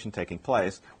authentication taking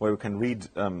place where we can read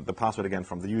the password again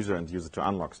from the user and use it to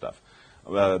unlock stuff.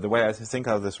 The way I think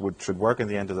how this should work in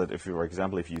the end is that if you, for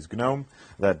example, if you use GNOME,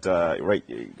 that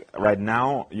right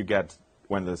now you get,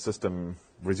 when the system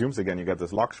resumes again, you get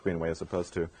this lock screen where you're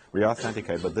supposed to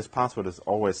re-authenticate, but this password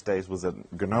always stays within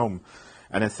GNOME.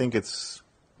 And I think it's,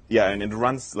 and it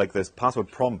runs, this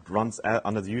password prompt runs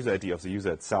under the user ID of the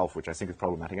user itself, which I think is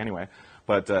problematic anyway.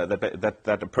 But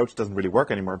that approach doesn't really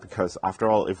work anymore, because after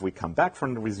all, if we come back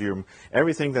from the resume,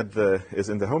 everything that is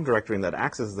in the home directory and that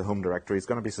accesses the home directory is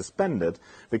going to be suspended,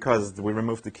 because we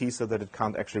removed the key so that it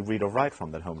can't actually read or write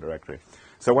from that home directory.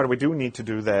 So what we do need to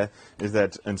do there is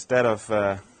that instead of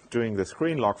doing the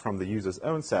screen lock from the user's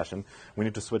own session, we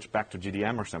need to switch back to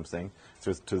GDM or something,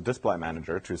 to the display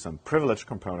manager, to some privileged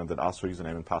component that asks for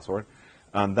username and password.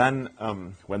 And then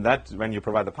when you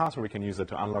provide the password, we can use it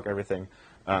to unlock everything,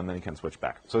 and then you can switch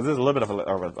back. So this is a little bit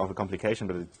of a complication,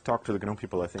 but talk to the GNOME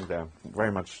people, I think they're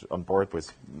very much on board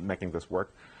with making this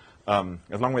work.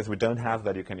 As long as we don't have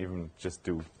that, you can even just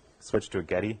switch to a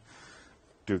Getty,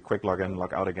 do a quick login,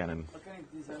 log out again. And okay,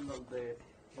 disable the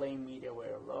plain media where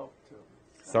you're logged to.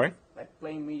 Sorry? Like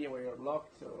plain media where you're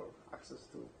logged to, or access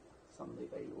to some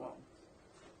data you want.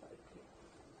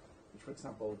 Which, for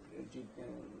example,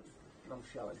 GNOME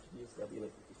shell gives the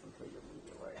ability to control your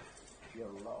media where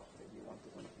you're logged and you want to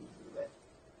continue to do that.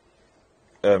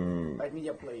 Like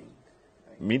media playing.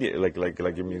 media,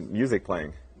 like you mean music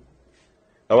playing.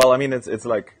 Oh, well, I mean, it's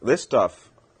like this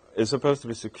stuff is supposed to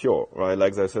be secure, right?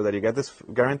 Like so that you get this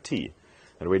guarantee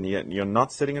that when you're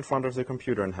not sitting in front of the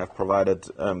computer and have provided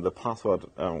the password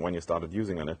when you started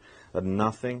using it, that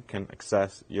nothing can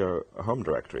access your home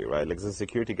directory, right? Like, this is a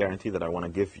security guarantee that I want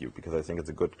to give you because I think it's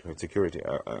a good security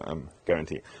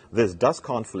guarantee. This does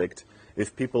conflict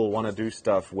if people want to do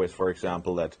stuff with, for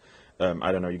example, that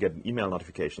I don't know, you get email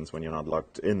notifications when you're not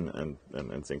logged in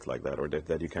and things like that, or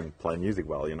that you can play music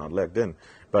while you're not logged in.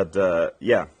 But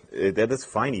yeah, that is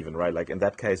fine even, right? Like, in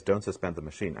that case, don't suspend the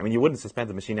machine. I mean, you wouldn't suspend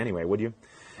the machine anyway, would you?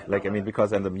 Like, I mean, because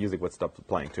then the music would stop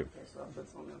playing too. So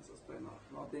that's only on suspend,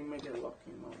 not they make it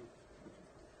locking on.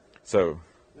 So,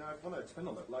 Yeah, I want to expand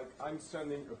on that. Like, I'm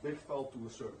sending a big file to a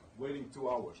server, waiting 2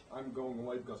 hours. I'm going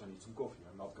away because I need some coffee.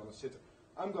 I'm not going to sit there.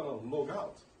 I'm going to log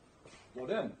out. Well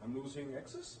then, I'm losing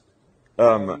access.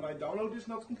 My download is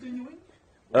not continuing.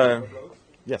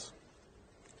 yes.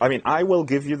 I mean, I will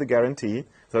give you the guarantee.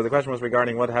 So the question was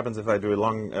regarding what happens if I do a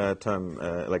long-term,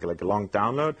 like a long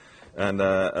download. And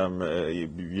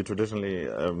you traditionally,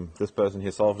 this person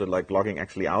here solved it like logging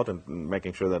actually out and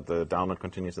making sure that the download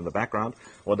continues in the background.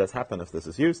 What does happen if this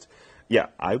is used? Yeah,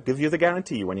 I'll give you the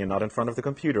guarantee when you're not in front of the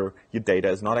computer, your data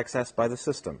is not accessed by the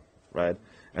system, right?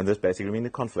 And this basically means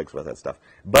it conflicts with that stuff.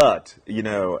 But, you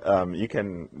know, you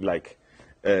can, like,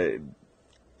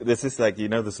 this is like, you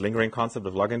know, this lingering concept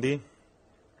of login.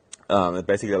 It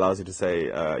basically allows you to say,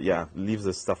 yeah, leave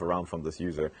this stuff around from this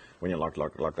user when you're logged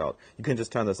out. You can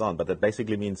just turn this on, but that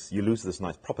basically means you lose this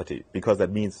nice property, because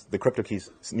that means the crypto keys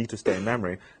need to stay in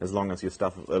memory as long as your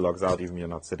stuff logs out, even if you're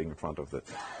not sitting in front of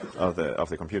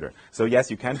the computer. So yes,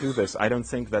 you can do this. I don't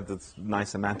think that it's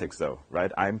nice semantics, though,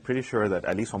 right? I'm pretty sure that,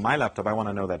 at least for my laptop, I want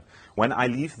to know that when I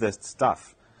leave this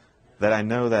stuff, that I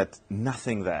know that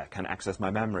nothing there can access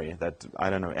my memory, that, I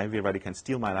don't know, everybody can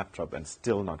steal my laptop and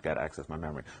still not get access to my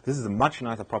memory. This is a much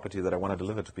nicer property that I want to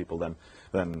deliver to people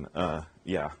than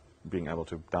yeah, being able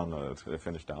to download,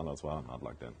 finish downloads while I'm not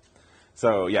logged in.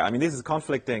 So, yeah, I mean, this is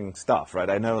conflicting stuff, right?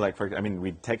 I know, like,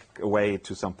 we take away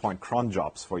to some point cron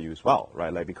jobs for you as well,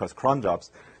 right? Like, because cron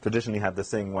jobs traditionally had this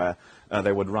thing where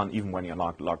they would run even when you're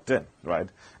not logged in, right?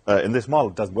 In this model,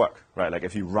 it does work, right? Like,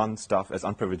 if you run stuff as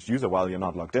unprivileged user while you're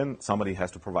not logged in, somebody has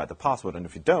to provide the password, and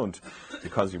if you don't,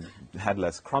 because you had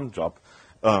less cron job,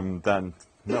 then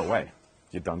no way.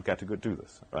 You don't get to go do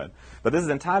this, right? But this is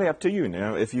entirely up to you. You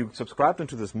know, if you subscribed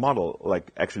into this model, like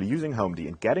actually using HomeD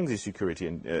and getting these security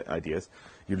ideas,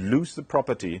 you lose the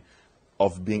property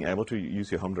of being able to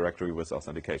use your home directory with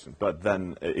authentication. But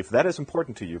then, if that is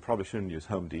important to you, you probably shouldn't use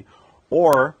HomeD.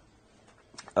 Or,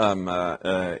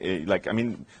 like, I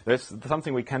mean, there's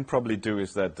something we can probably do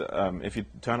is that if you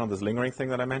turn on this lingering thing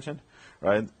that I mentioned,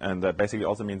 right? And that basically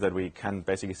also means that we can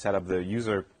basically set up the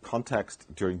user context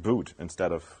during boot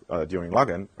instead of during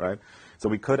login, right? So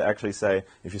we could actually say,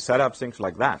 if you set up things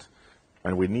like that,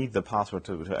 and we need the password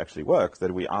to actually work,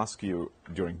 that we ask you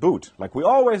during boot, like we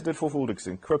always did for full-text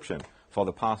encryption, for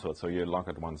the password, so you log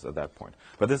it once at that point.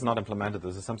 But this is not implemented.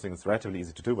 This is something that's relatively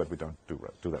easy to do, but we don't do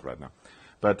that right now.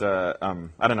 But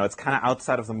I don't know, it's kind of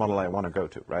outside of the model I want to go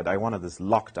to, right? I wanted this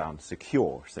lockdown,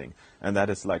 secure thing. And that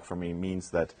is, like, for me, means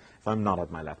that if I'm not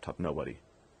at my laptop,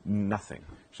 nothing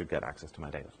should get access to my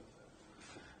data.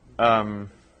 How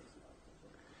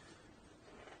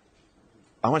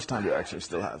much time do you actually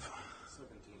still have?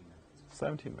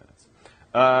 17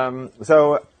 minutes.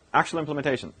 So, actual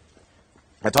implementation.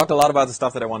 I talked a lot about the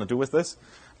stuff that I want to do with this.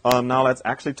 Now let's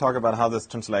actually talk about how this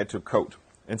translates to code.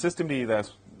 In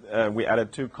systemd, we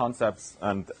added 2 concepts,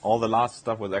 and all the last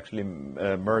stuff was actually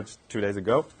merged 2 days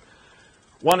ago.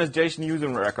 One is JSON user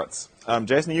records.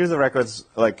 JSON user records,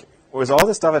 like, with all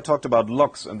the stuff I talked about,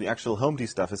 logs and the actual HomeD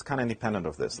stuff, is kind of independent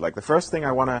of this. Like, the first thing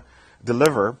I want to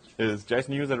deliver is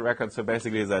JSON user records. So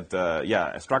basically that,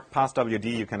 yeah, a struct passwd,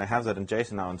 you can have that in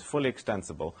JSON now, and it's fully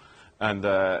extensible. And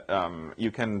you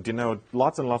can denote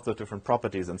lots and lots of different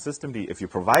properties. And systemd, if you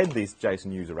provide these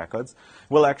JSON user records,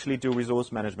 will actually do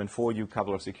resource management for you, a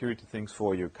couple of security things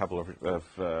for you, a couple of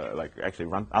like actually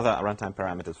other runtime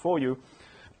parameters for you.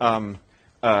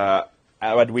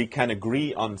 But we can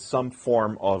agree on some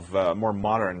form of more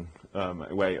modern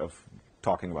way of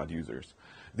talking about users.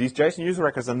 These JSON user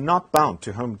records are not bound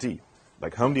to HomeD.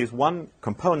 Like, HomeD is one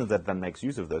component that then makes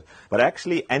use of this, but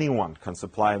actually anyone can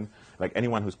supply them. Like,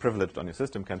 anyone who's privileged on your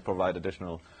system can provide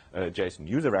additional JSON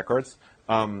user records.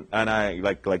 And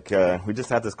we just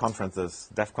had this conference, this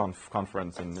DevConf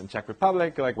conference in Czech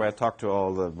Republic, like, where I talked to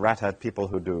all the Red Hat people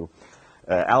who do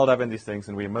LDAP and these things,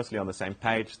 and we're mostly on the same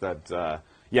page that,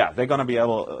 yeah, they're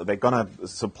gonna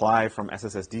supply from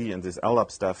SSSD and this LDAP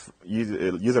stuff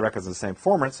user records in the same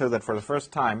format, so that for the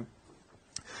first time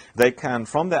they can,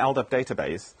 from the LDAP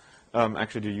database,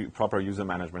 actually do proper user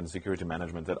management, security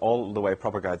management, that all the way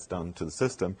proper guides done to the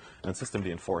system, and systemd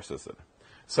enforces it.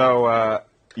 So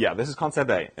yeah, this is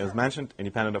concept A. As mentioned,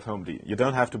 independent of Home D. You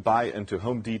don't have to buy into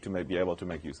Home D to be able to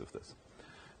make use of this.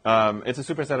 It's a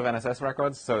superset of NSS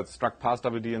records, so it's struct pass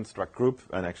WD and struct group,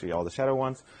 and actually all the shadow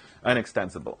ones, and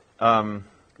extensible.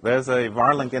 There's a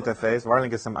varlink interface.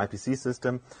 Varlink is some IPC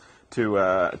system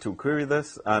to query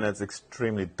this, and it's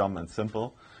extremely dumb and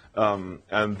simple.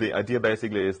 And the idea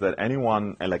basically is that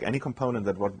anyone, like any component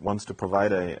that wants to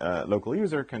provide a local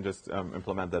user, can just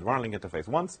implement that varlink interface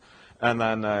once, and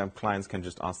then clients can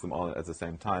just ask them all at the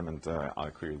same time, and I'll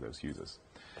query those users.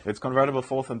 It's convertible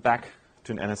forth and back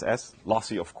to an NSS,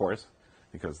 lossy of course,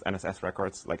 because NSS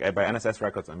records, like by NSS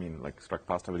records I mean like struct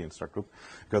pass WD and struct group,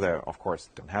 because they of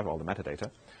course don't have all the metadata.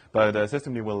 But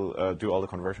systemd will do all the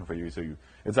conversion for you, so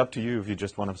it's up to you. If you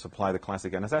just want to supply the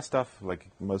classic NSS stuff, like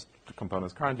most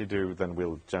components currently do, then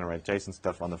we'll generate JSON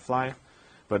stuff on the fly.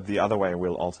 But the other way,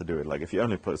 we'll also do it. Like if you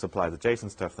only supply the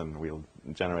JSON stuff, then we'll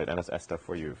generate NSS stuff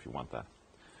for you if you want that.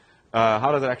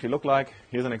 How does it actually look like?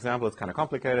 Here's an example. It's kind of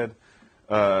complicated.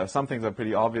 Some things are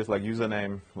pretty obvious, like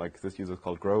username. Like this user is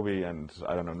called Groby, and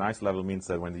I don't know, nice level means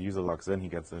that when the user logs in, he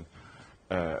gets a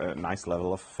nice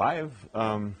level of 5.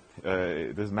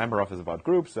 This member of is about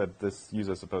groups, that this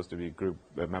user is supposed to be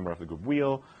a member of the group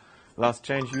wheel. Last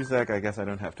change USEC, I guess I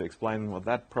don't have to explain what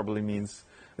that probably means.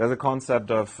 There's a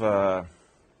concept of certain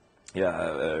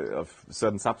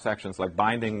subsections like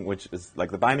binding, which is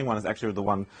like the binding one is actually the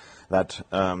one that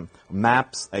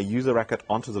maps a user record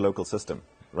onto the local system.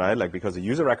 Right, like because a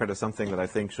user record is something that I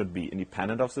think should be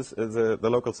independent of the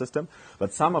local system,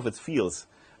 but some of its fields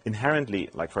inherently,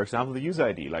 like for example the user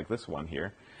ID, like this one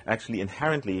here, actually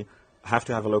inherently have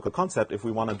to have a local concept if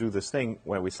we want to do this thing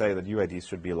where we say that UIDs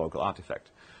should be a local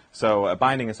artifact. So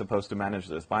binding is supposed to manage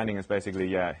this. Binding is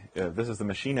basically, this is the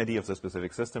machine ID of the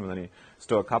specific system, and then you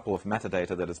store a couple of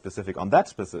metadata that is specific on that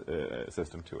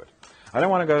system to it. I don't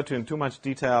want to go into too much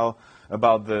detail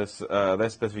about this.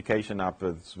 There's specification up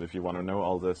if you want to know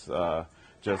all this.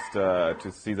 Just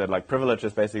to see that, like, privilege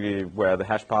is basically where the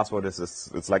hash password is.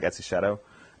 It's like Etsy Shadow.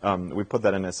 We put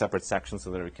that in a separate section so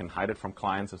that we can hide it from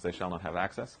clients if they shall not have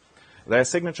access. There's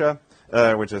signature,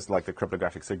 which is like the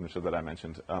cryptographic signature that I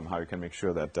mentioned, how you can make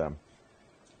sure that, on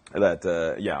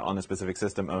a specific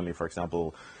system only, for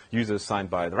example, users signed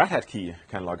by the Red Hat key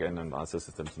can log in and other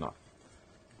systems not.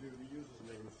 Do the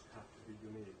usernames have to be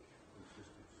unique on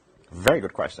systems? Very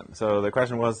good question. So the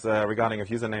question was regarding if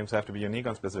usernames have to be unique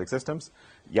on specific systems.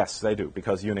 Yes, they do,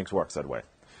 because UNIX works that way.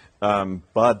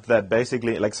 But that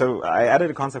basically, like, so I added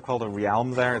a concept called a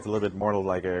realm there. It's a little bit more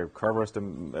like a Kerberos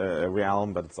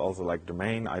realm, but it's also like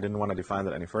domain. I didn't want to define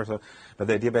that any further. But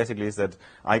the idea basically is that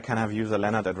I can have user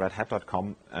Lennart at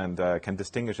redhat.com and can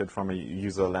distinguish it from a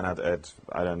user Lennart at,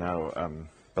 I don't know,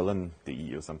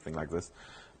 Berlin.de or something like this,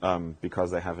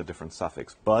 because they have a different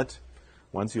suffix. But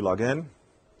once you log in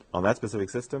on that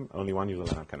specific system, only one user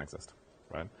Lennart can exist.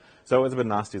 Right? So it's a bit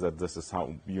nasty that this is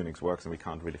how UNIX works, and we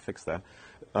can't really fix that.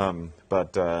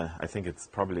 But I think it's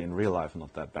probably in real life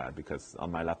not that bad, because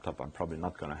on my laptop I'm probably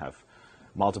not going to have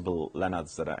multiple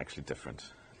Lennarts that are actually different.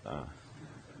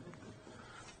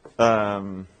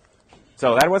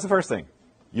 So that was the first thing,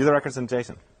 user records in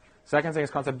JSON. Second thing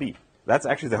is concept B. That's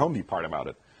actually the home D part about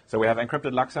it. So we have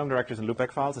encrypted LUKS home directories and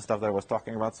loopback files, the stuff that I was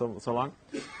talking about so long.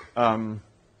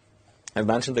 I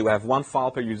mentioned that we have one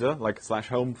file per user, like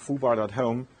 /home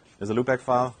foobar.home is a loopback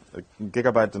file, a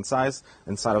gigabyte in size.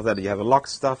 Inside of that, you have a log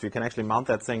stuff. You can actually mount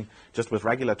that thing just with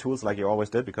regular tools like you always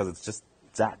did, because it's just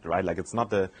that, right? Like, it's not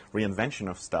the reinvention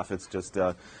of stuff. It's just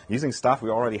using stuff we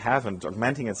already have and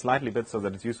augmenting it slightly a bit so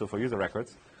that it's useful for user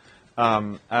records.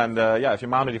 If you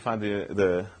mount it, you find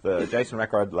the JSON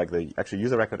record, like the actual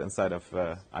user record inside of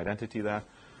identity there.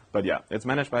 But yeah, it's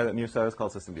managed by a new service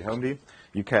called systemd Home.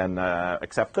 You can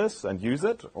accept this and use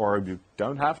it, or you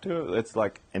don't have to. It's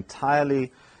like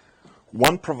entirely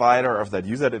one provider of that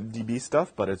user DB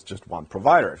stuff, but it's just one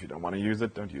provider. If you don't want to use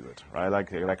it, don't use it, right? Like,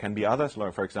 there can be others.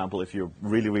 Like, for example, if you're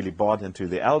really, really bought into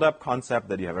the LDAP concept,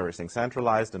 that you have everything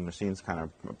centralized and machines kind of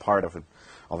part of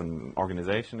an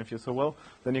organization, if you so will,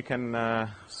 then you can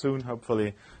soon,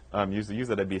 hopefully, use the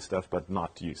user DB stuff, but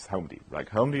not use HomeD. Like,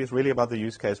 HomeD is really about the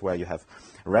use case where you have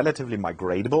relatively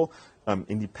migratable,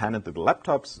 independent little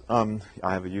laptops.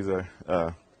 I have a user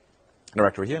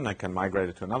directory here, and I can migrate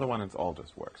it to another one, and it all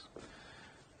just works.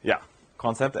 Yeah,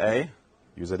 concept A,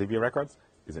 user DB records,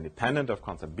 is independent of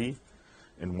concept B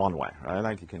in one way, right?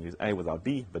 Like, you can use A without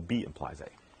B, but B implies A.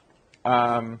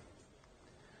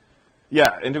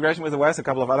 Yeah, integration with OS, a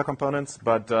couple of other components,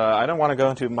 but I don't want to go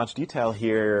into much detail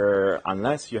here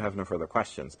unless you have no further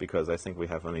questions, because I think we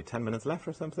have only 10 minutes left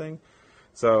or something.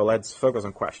 So let's focus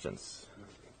on questions.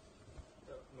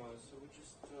 No, so we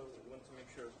just want to make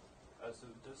sure, so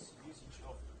does usage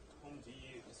of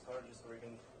HomeD discourages or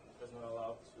even does not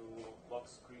allow to lock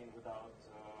screen without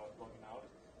logging out,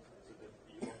 so that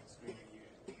you lock the screen and you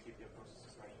keep your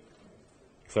processes running?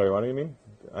 Sorry, what do you mean?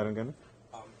 I don't get it.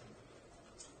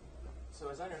 So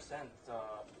as I understand,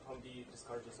 HomeD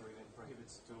discourages or even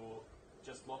prohibits to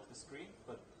just lock the screen,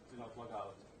 but do not log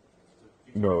out.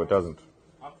 So No, it doesn't.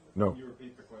 Huh? No. Can you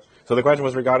repeat the question? So the question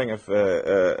was regarding if,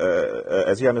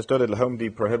 as he understood it,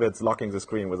 HomeD prohibits locking the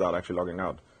screen without actually logging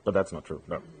out. But that's not true,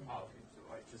 no. Okay, so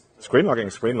I just... Screen locking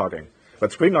is screen locking.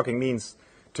 But screen locking means,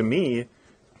 to me,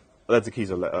 that the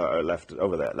keys are left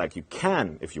over there. Like you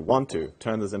can, if you want to,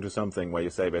 turn this into something where you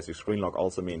say basically screen lock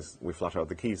also means we flush out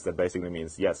the keys. That basically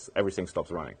means, yes, everything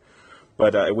stops running.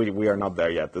 But we are not there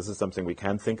yet. This is something we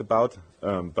can think about,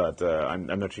 but I'm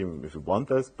not sure if we want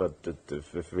this, but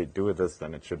if we do this,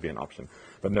 then it should be an option.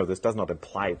 But no, this does not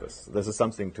imply this. This is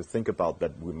something to think about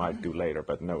that we might do later,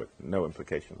 but no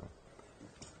implication there.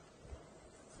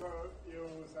 So you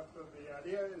said that the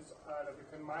idea is that we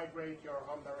can migrate your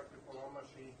home directory from home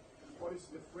machine. What is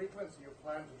the frequency you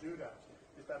plan to do that?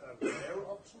 Is that a rare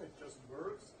option? It just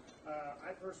works? I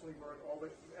personally work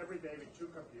every day with 2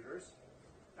 computers,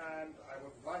 and I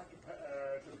would like to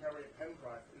carry a pen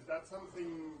drive. Is that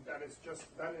something that is just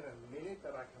done in a minute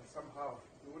that I can somehow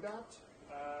do that?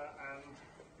 And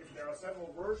if there are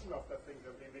several versions of that thing,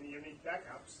 when you need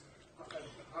backups,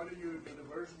 how do you do the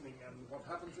versioning, and what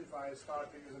happens if I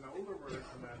start to use an older version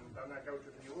and then I go to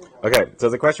the newer one? Okay, so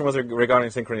the question was regarding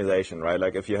synchronization, right?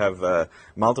 Like if you have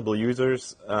multiple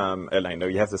users, and I know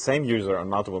you have the same user on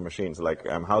multiple machines, like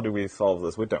how do we solve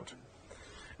this? We don't.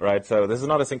 Right, so this is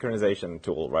not a synchronization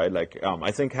tool, right? Like,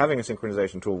 I think having a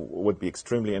synchronization tool would be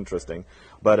extremely interesting,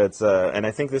 but it's, and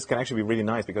I think this can actually be really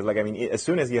nice because, like, I mean, as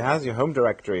soon as you have your home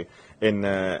directory in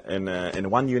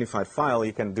one unified file,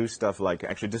 you can do stuff like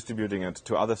actually distributing it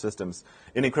to other systems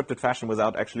in encrypted fashion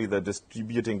without actually the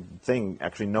distributing thing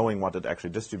actually knowing what it actually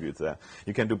distributes there.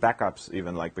 You can do backups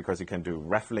even, like, because you can do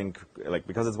reflink, like,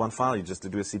 because it's one file, you just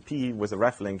do a CP with a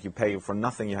reflink, you pay for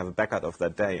nothing, you have a backup of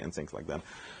that day and things like that.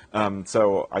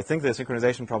 So I think the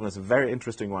synchronization problem is a very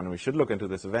interesting one, and we should look into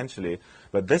this eventually.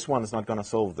 But this one is not going to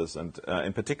solve this, and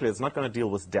in particular, it's not going to deal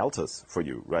with deltas for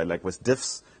you, right? Like with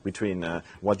diffs between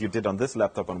what you did on this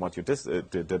laptop and what you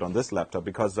did on this laptop,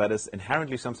 because that is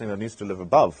inherently something that needs to live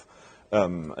above.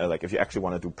 Like if you actually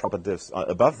want to do proper diffs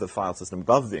above the file system,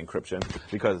 above the encryption,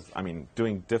 because I mean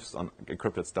doing diffs on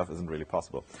encrypted stuff isn't really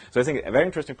possible. So I think a very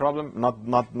interesting problem,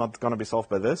 not going to be solved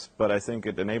by this, but I think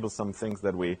it enables some things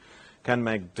that we can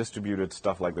make distributed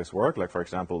stuff like this work. Like for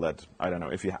example, that I don't know,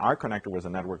 if you are connected with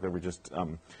a network, that we just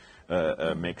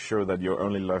make sure that you're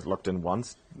only logged in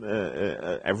once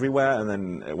everywhere, and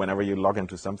then whenever you log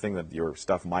into something, that your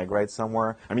stuff migrates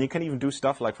somewhere. I mean, you can even do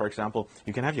stuff like, for example,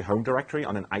 you can have your home directory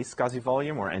on an iSCSI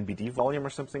volume or NBD volume or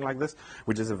something like this,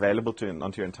 which is available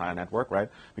onto your entire network, right?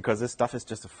 Because this stuff is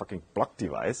just a fucking block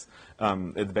device.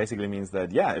 It basically means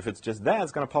that, yeah, if it's just there,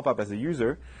 it's going to pop up as a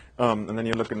user, and then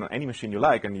you look at any machine you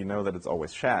like, and you know that it's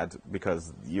always shared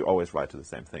because you always write to the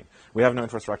same thing. We have no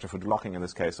infrastructure for locking in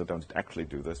this case, so don't actually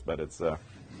do this, but it's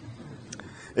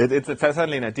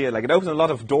certainly an idea. Like it opens a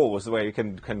lot of doors where you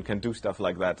can do stuff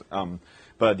like that.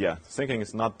 But yeah, syncing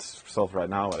is not solved right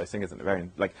now. But I think it's very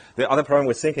like the other problem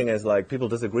with syncing is like people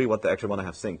disagree what they actually want to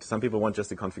have synced. Some people want just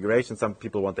the configuration. Some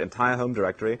people want the entire home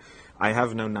directory. I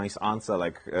have no nice answer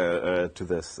like to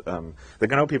this. The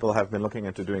GNU people have been looking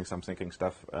into doing some syncing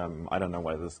stuff. I don't know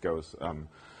where this goes.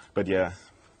 But yeah,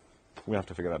 we have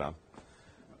to figure that out.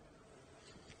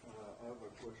 I have a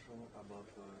question about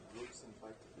groups. In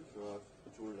fact, if you have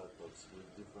 2 laptops with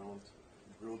different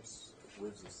groups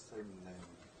with the same name,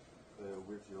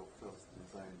 with your first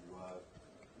design,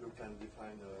 you can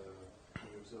define a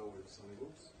user with some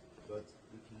groups, but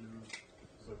if you use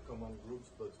the common groups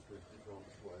but with different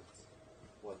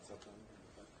what's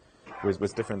happening?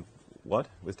 With different what?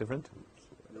 With different?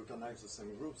 You can have the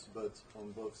same groups, but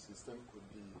on both systems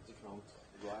could be different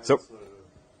rights.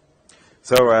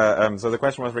 So the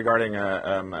question was regarding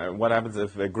what happens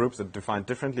if groups are defined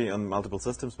differently on multiple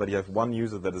systems, but you have one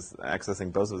user that is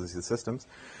accessing both of these systems.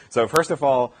 So first of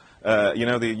all,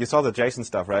 you saw the JSON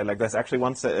stuff, right? Like there's actually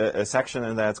a section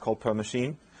in there. It's called per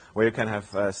machine. where you can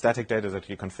have static data that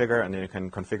you configure, and then you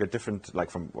can configure different, like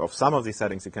of some of these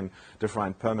settings, you can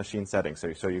define per machine settings.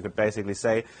 So you could basically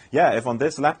say, yeah, if on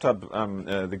this laptop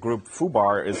the group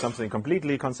foobar is something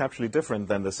completely conceptually different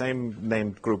than the same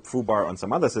named group foobar on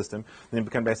some other system, then you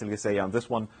can basically say, yeah, on this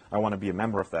one I want to be a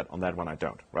member of that, on that one I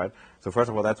don't, right? So first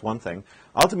of all, that's one thing.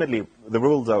 Ultimately, the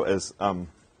rule though is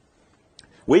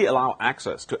we allow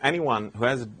access to anyone who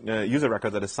has a user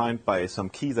record that is signed by some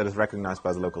key that is recognized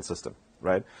by the local system,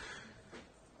 right?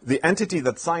 The entity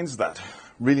that signs that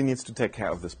really needs to take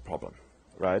care of this problem,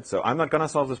 right? So I'm not going to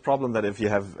solve this problem that if you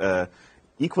have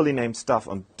equally named stuff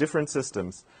on different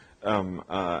systems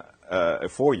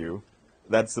for you,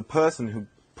 that's the person who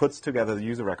puts together the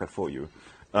user record for you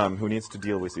who needs to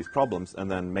deal with these problems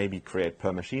and then maybe create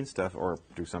per machine stuff or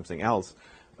do something else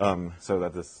so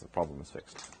that this problem is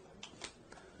fixed.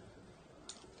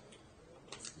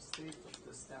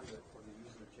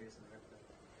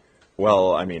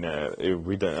 Well, I mean,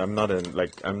 I'm not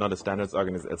a standards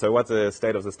organization. So what's the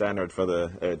state of the standard for the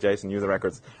JSON user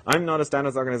records? I'm not a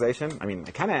standards organization. I mean,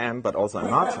 I kind of am, but also I'm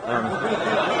not.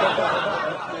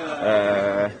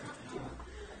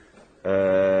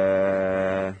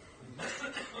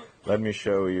 Let me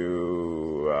show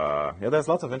you. Yeah, there's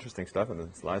lots of interesting stuff in the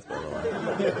slides, by the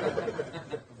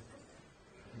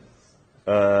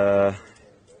way.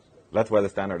 That's where the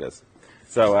standard is.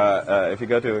 So if you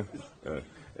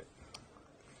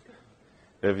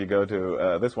go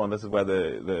to this one, this is where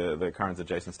the current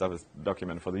JSON stuff is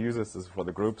documented for the users. This is for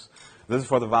the groups. This is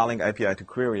for the Varling API to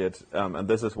query it, and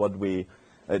this is what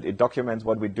it documents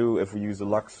what we do if we use the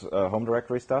logs home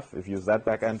directory stuff. If you use that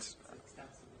backend,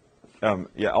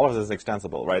 yeah, all of this is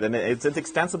extensible, right? And it's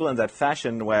extensible in that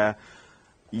fashion where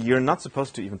you're not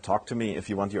supposed to even talk to me if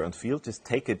you want your own field. Just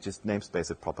take it, just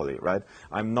namespace it properly, right?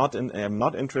 I'm not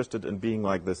interested in being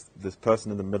like this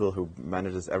person in the middle who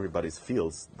manages everybody's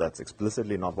fields. That's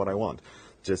explicitly not what I want.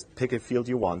 Just pick a field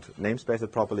you want, namespace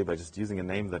it properly by just using a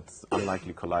name that's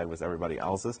unlikely to collide with everybody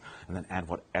else's, and then add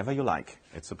whatever you like.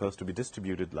 It's supposed to be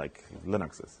distributed like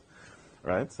Linux is,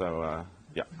 right? So,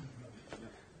 yeah.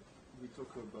 We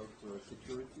talk about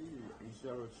security. Is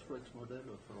there a threat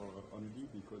model for OnD?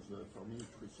 Because for me it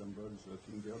resembles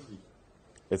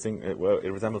FingerD. Well, it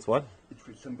resembles what? It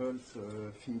resembles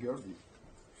FingerD.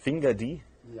 FingerD?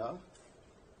 Yeah.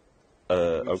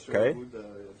 Which, okay. Would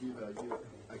give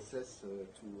access to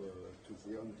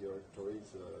the own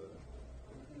directories.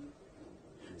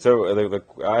 So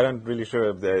I'm really sure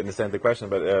if I understand the question,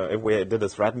 but if we did a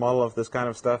threat model of this kind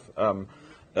of stuff,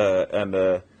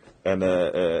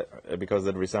 because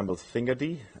it resembles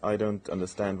FingerD, I don't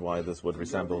understand why this would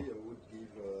resemble. FingerD would give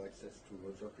access to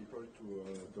other people to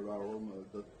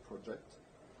 $home.project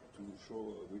to show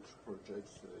which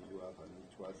projects you have, and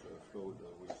it was flowed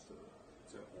with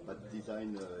that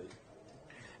design.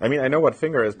 I mean, I know what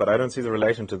Finger is, but I don't see the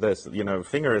relation to this. You know,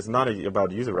 Finger is not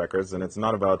about user records, and it's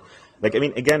not about, like, I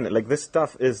mean, again, like, this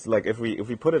stuff is, like, if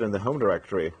we put it in the home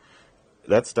directory,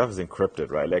 that stuff is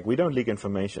encrypted, right? Like, we don't leak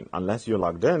information. Unless you're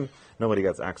logged in, nobody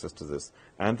gets access to this.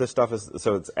 And this stuff is,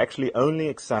 so it's actually only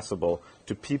accessible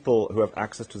to people who have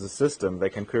access to the system. They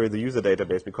can query the user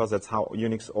database because that's how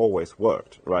Unix always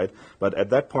worked, right? But at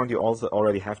that point, you also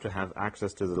already have to have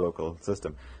access to the local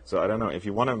system. So I don't know, if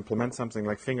you want to implement something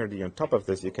like FingerD on top of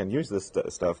this, you can use this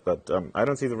stuff, but I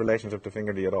don't see the relationship to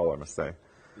FingerD at all, I must say.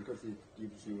 Because it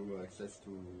gives you access to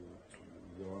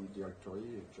your own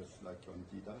directory, just like on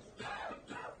DDoS?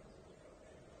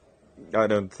 I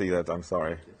don't see that, I'm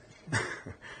sorry. So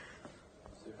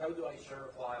how do I share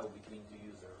a file between two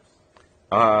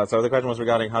users? So the question was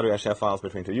regarding how do I share files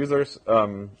between two users.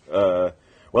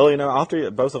 Well, you know,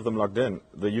 after both of them logged in,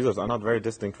 the users are not very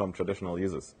distinct from traditional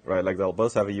users, right? Like, they'll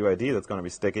both have a UID that's going to be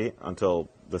sticky until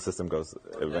the system goes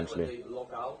eventually. When they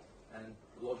log out and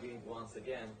log in once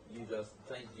again, you just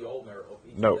change the owner of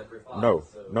each No, and every file. no,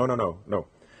 so no.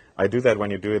 I do that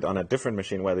when you do it on a different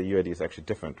machine where the UID is actually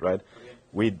different, right? Okay.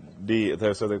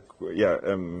 So the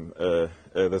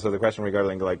question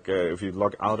regarding, like, if you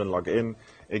log out and log in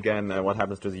again, what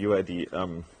happens to the UID?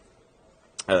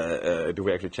 Do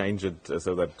we actually change it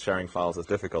so that sharing files is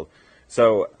difficult?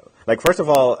 So, like, first of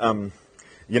all,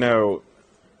 you know,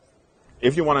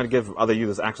 if you want to give other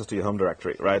users access to your home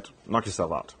directory, right, knock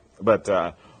yourself out. But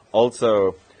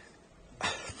also,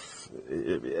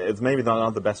 it's maybe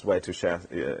not the best way to share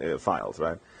files,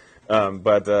 right?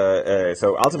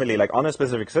 So ultimately, like, on a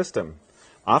specific system,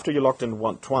 after you logged in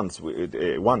once, we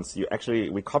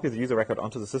copy the user record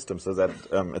onto the system so that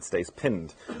it stays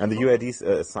pinned, and the UID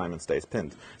assignment stays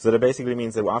pinned. So that basically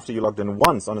means that after you logged in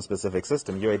once on a specific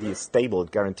system, UID is stable,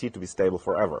 guaranteed to be stable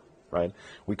forever, right?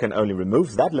 We can only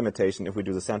remove that limitation if we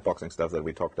do the sandboxing stuff that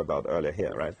we talked about earlier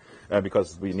here, right?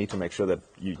 Because we need to make sure that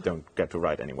you don't get to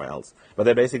write anywhere else. But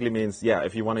that basically means, yeah,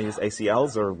 if you want to use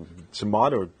ACLs or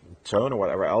Chmod or Tone or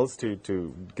whatever else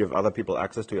to give other people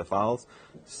access to your files,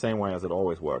 same way as it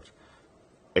always worked.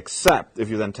 Except if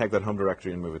you then take that home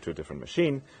directory and move it to a different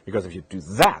machine, because if you do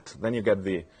that, then you get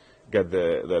the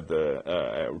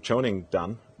choning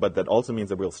done, but that also means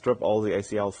that we'll strip all the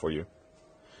ACLs for you.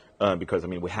 Because, I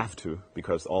mean, we have to,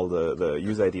 because all the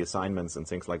user ID assignments and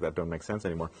things like that don't make sense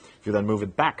anymore. If you then move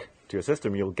it back to your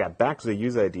system, you'll get back the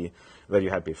user ID that you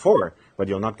had before, but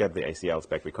you'll not get the ACLs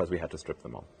back because we had to strip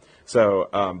them all. So,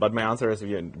 but my answer is if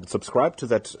you subscribe to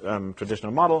that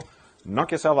traditional model,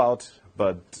 knock yourself out,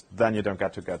 but then you don't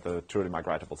get the truly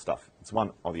migratable stuff. It's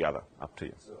one or the other, up to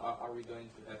you. So are we going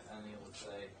to have any, let's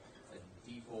say, a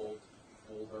default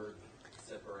folder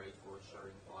separate for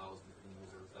sharing files between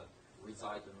users that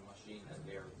reside on the machine and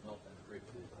they're not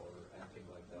encrypted or anything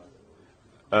like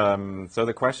that? So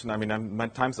the question, I mean, my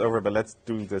time's over, but let's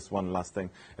do this one last thing.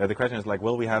 The question is like,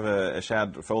 will we have a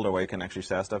shared folder where you can actually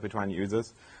share stuff between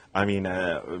users? I mean,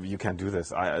 you can do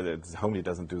this. Homely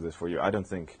doesn't do this for you. I don't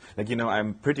think. Like, you know,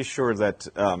 I'm pretty sure that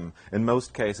in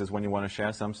most cases, when you want to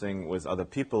share something with other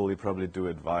people, you probably do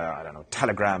it via, I don't know,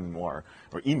 Telegram or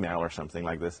email or something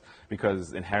like this,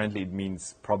 because inherently it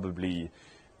means probably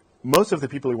most of the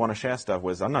people you want to share stuff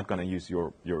with are not going to use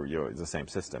the same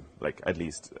system. Like, at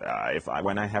least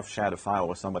when I have shared a file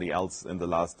with somebody else in the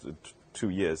last 2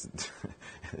 years,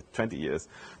 20 years,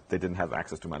 they didn't have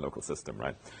access to my local system,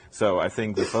 right? So I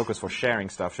think the focus for sharing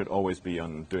stuff should always be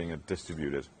on doing it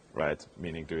distributed, right?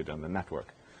 Meaning do it on the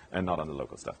network and not on the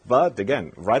local stuff. But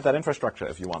again, write that infrastructure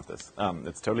if you want this.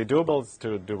 It's totally doable. It's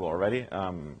totally doable already.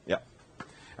 Yeah.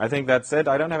 I think that's it.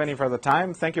 I don't have any further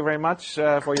time. Thank you very much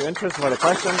for your interest, for the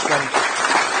questions. And,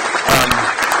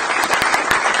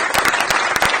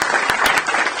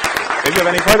 if you have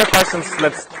any further questions,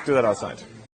 let's do that outside.